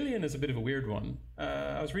 But Alien is a bit of a weird one.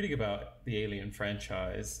 I was reading about the Alien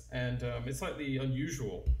franchise, and it's slightly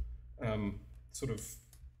unusual sort of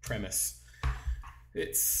premise.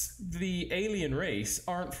 It's the alien race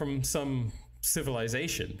aren't from some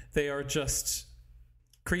civilization. They are just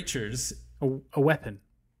creatures. A weapon.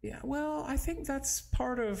 Yeah, well, I think that's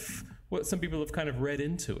part of what some people have kind of read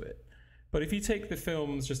into it. But if you take the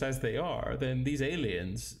films just as they are, then these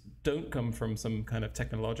aliens don't come from some kind of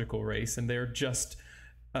technological race, and they're just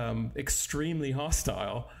extremely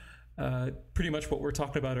hostile. Pretty much what we're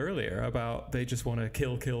talking about earlier, about they just want to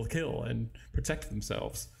kill, and protect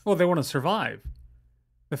themselves. Well, they want to survive.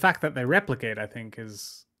 The fact that they replicate, I think,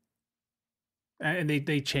 is... And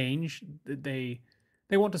they change. They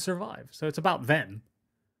want to survive. So it's about them.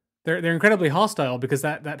 They're incredibly hostile because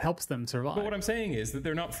that helps them survive. But what I'm saying is that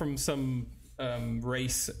they're not from some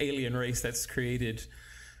alien race that's created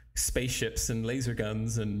spaceships and laser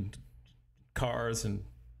guns and cars and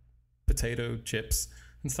potato chips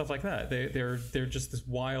and stuff like that. They're just these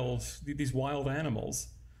wild animals,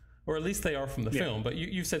 or at least they are from the film. But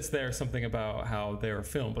you said there something about how they're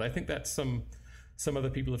filmed, but I think that some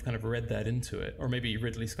other people have kind of read that into it, or maybe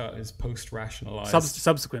Ridley Scott is post-rationalized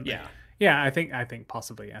subsequently. Yeah, I think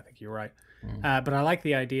possibly. I think you're right. But I like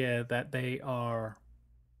the idea that they are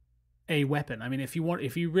a weapon. I mean, if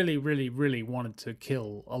you really, really, really wanted to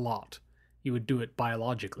kill a lot, you would do it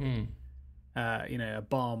biologically. A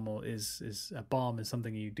bomb is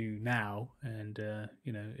something you do now, and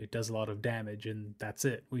it does a lot of damage, and that's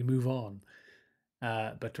it. We move on.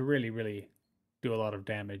 But to really, really do a lot of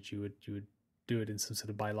damage, you would do it in some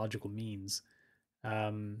sort of biological means.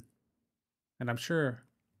 And I'm sure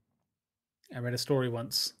I read a story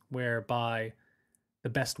once whereby the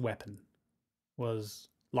best weapon was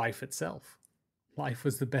life itself. Life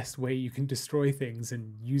was the best way you can destroy things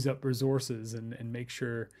and use up resources and make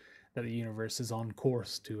sure that the universe is on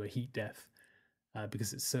course to a heat death,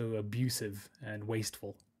 because it's so abusive and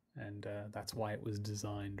wasteful. And that's why it was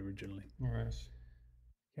designed originally. Right.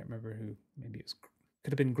 Can't remember who. Maybe it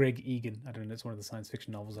could have been Greg Egan. I don't know. It's one of the science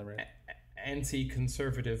fiction novels I read.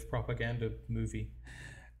 Anti-conservative propaganda movie.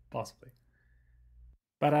 Possibly.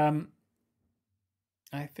 But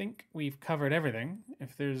I think we've covered everything.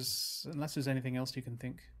 Unless there's anything else you can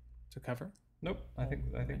think to cover. Nope. I think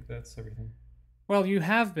that's everything. Well, you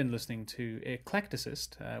have been listening to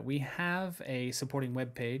Eclecticist. We have a supporting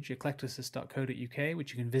webpage, eclecticist.co.uk,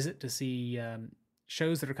 which you can visit to see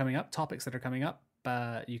shows that are coming up, topics that are coming up.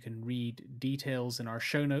 You can read details in our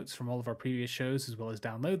show notes from all of our previous shows, as well as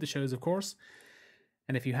download the shows, of course.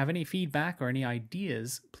 And if you have any feedback or any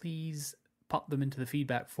ideas, please pop them into the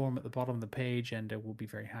feedback form at the bottom of the page, and we'll be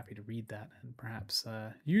very happy to read that and perhaps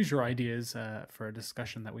use your ideas for a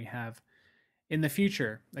discussion that we have in the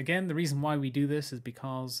future. Again, the reason why we do this is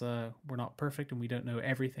because we're not perfect and we don't know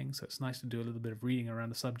everything, so it's nice to do a little bit of reading around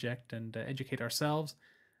the subject and educate ourselves,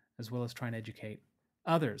 as well as try and educate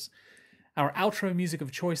others. Our outro music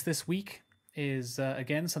of choice this week is,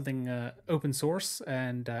 again, something open source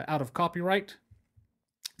and out of copyright,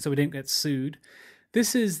 so we don't get sued.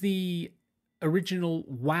 This is the original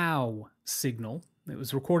WOW signal. It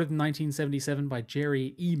was recorded in 1977 by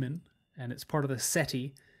Jerry Eman, and it's part of the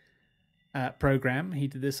SETI program. He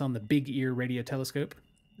did this on the Big Ear radio telescope,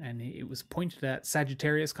 and it was pointed at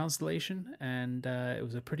Sagittarius constellation, and it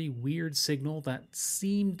was a pretty weird signal that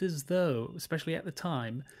seemed as though, especially at the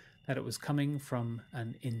time, that it was coming from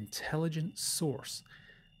an intelligent source.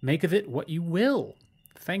 Make of it what you will.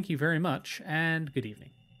 Thank you very much, and good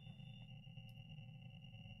evening.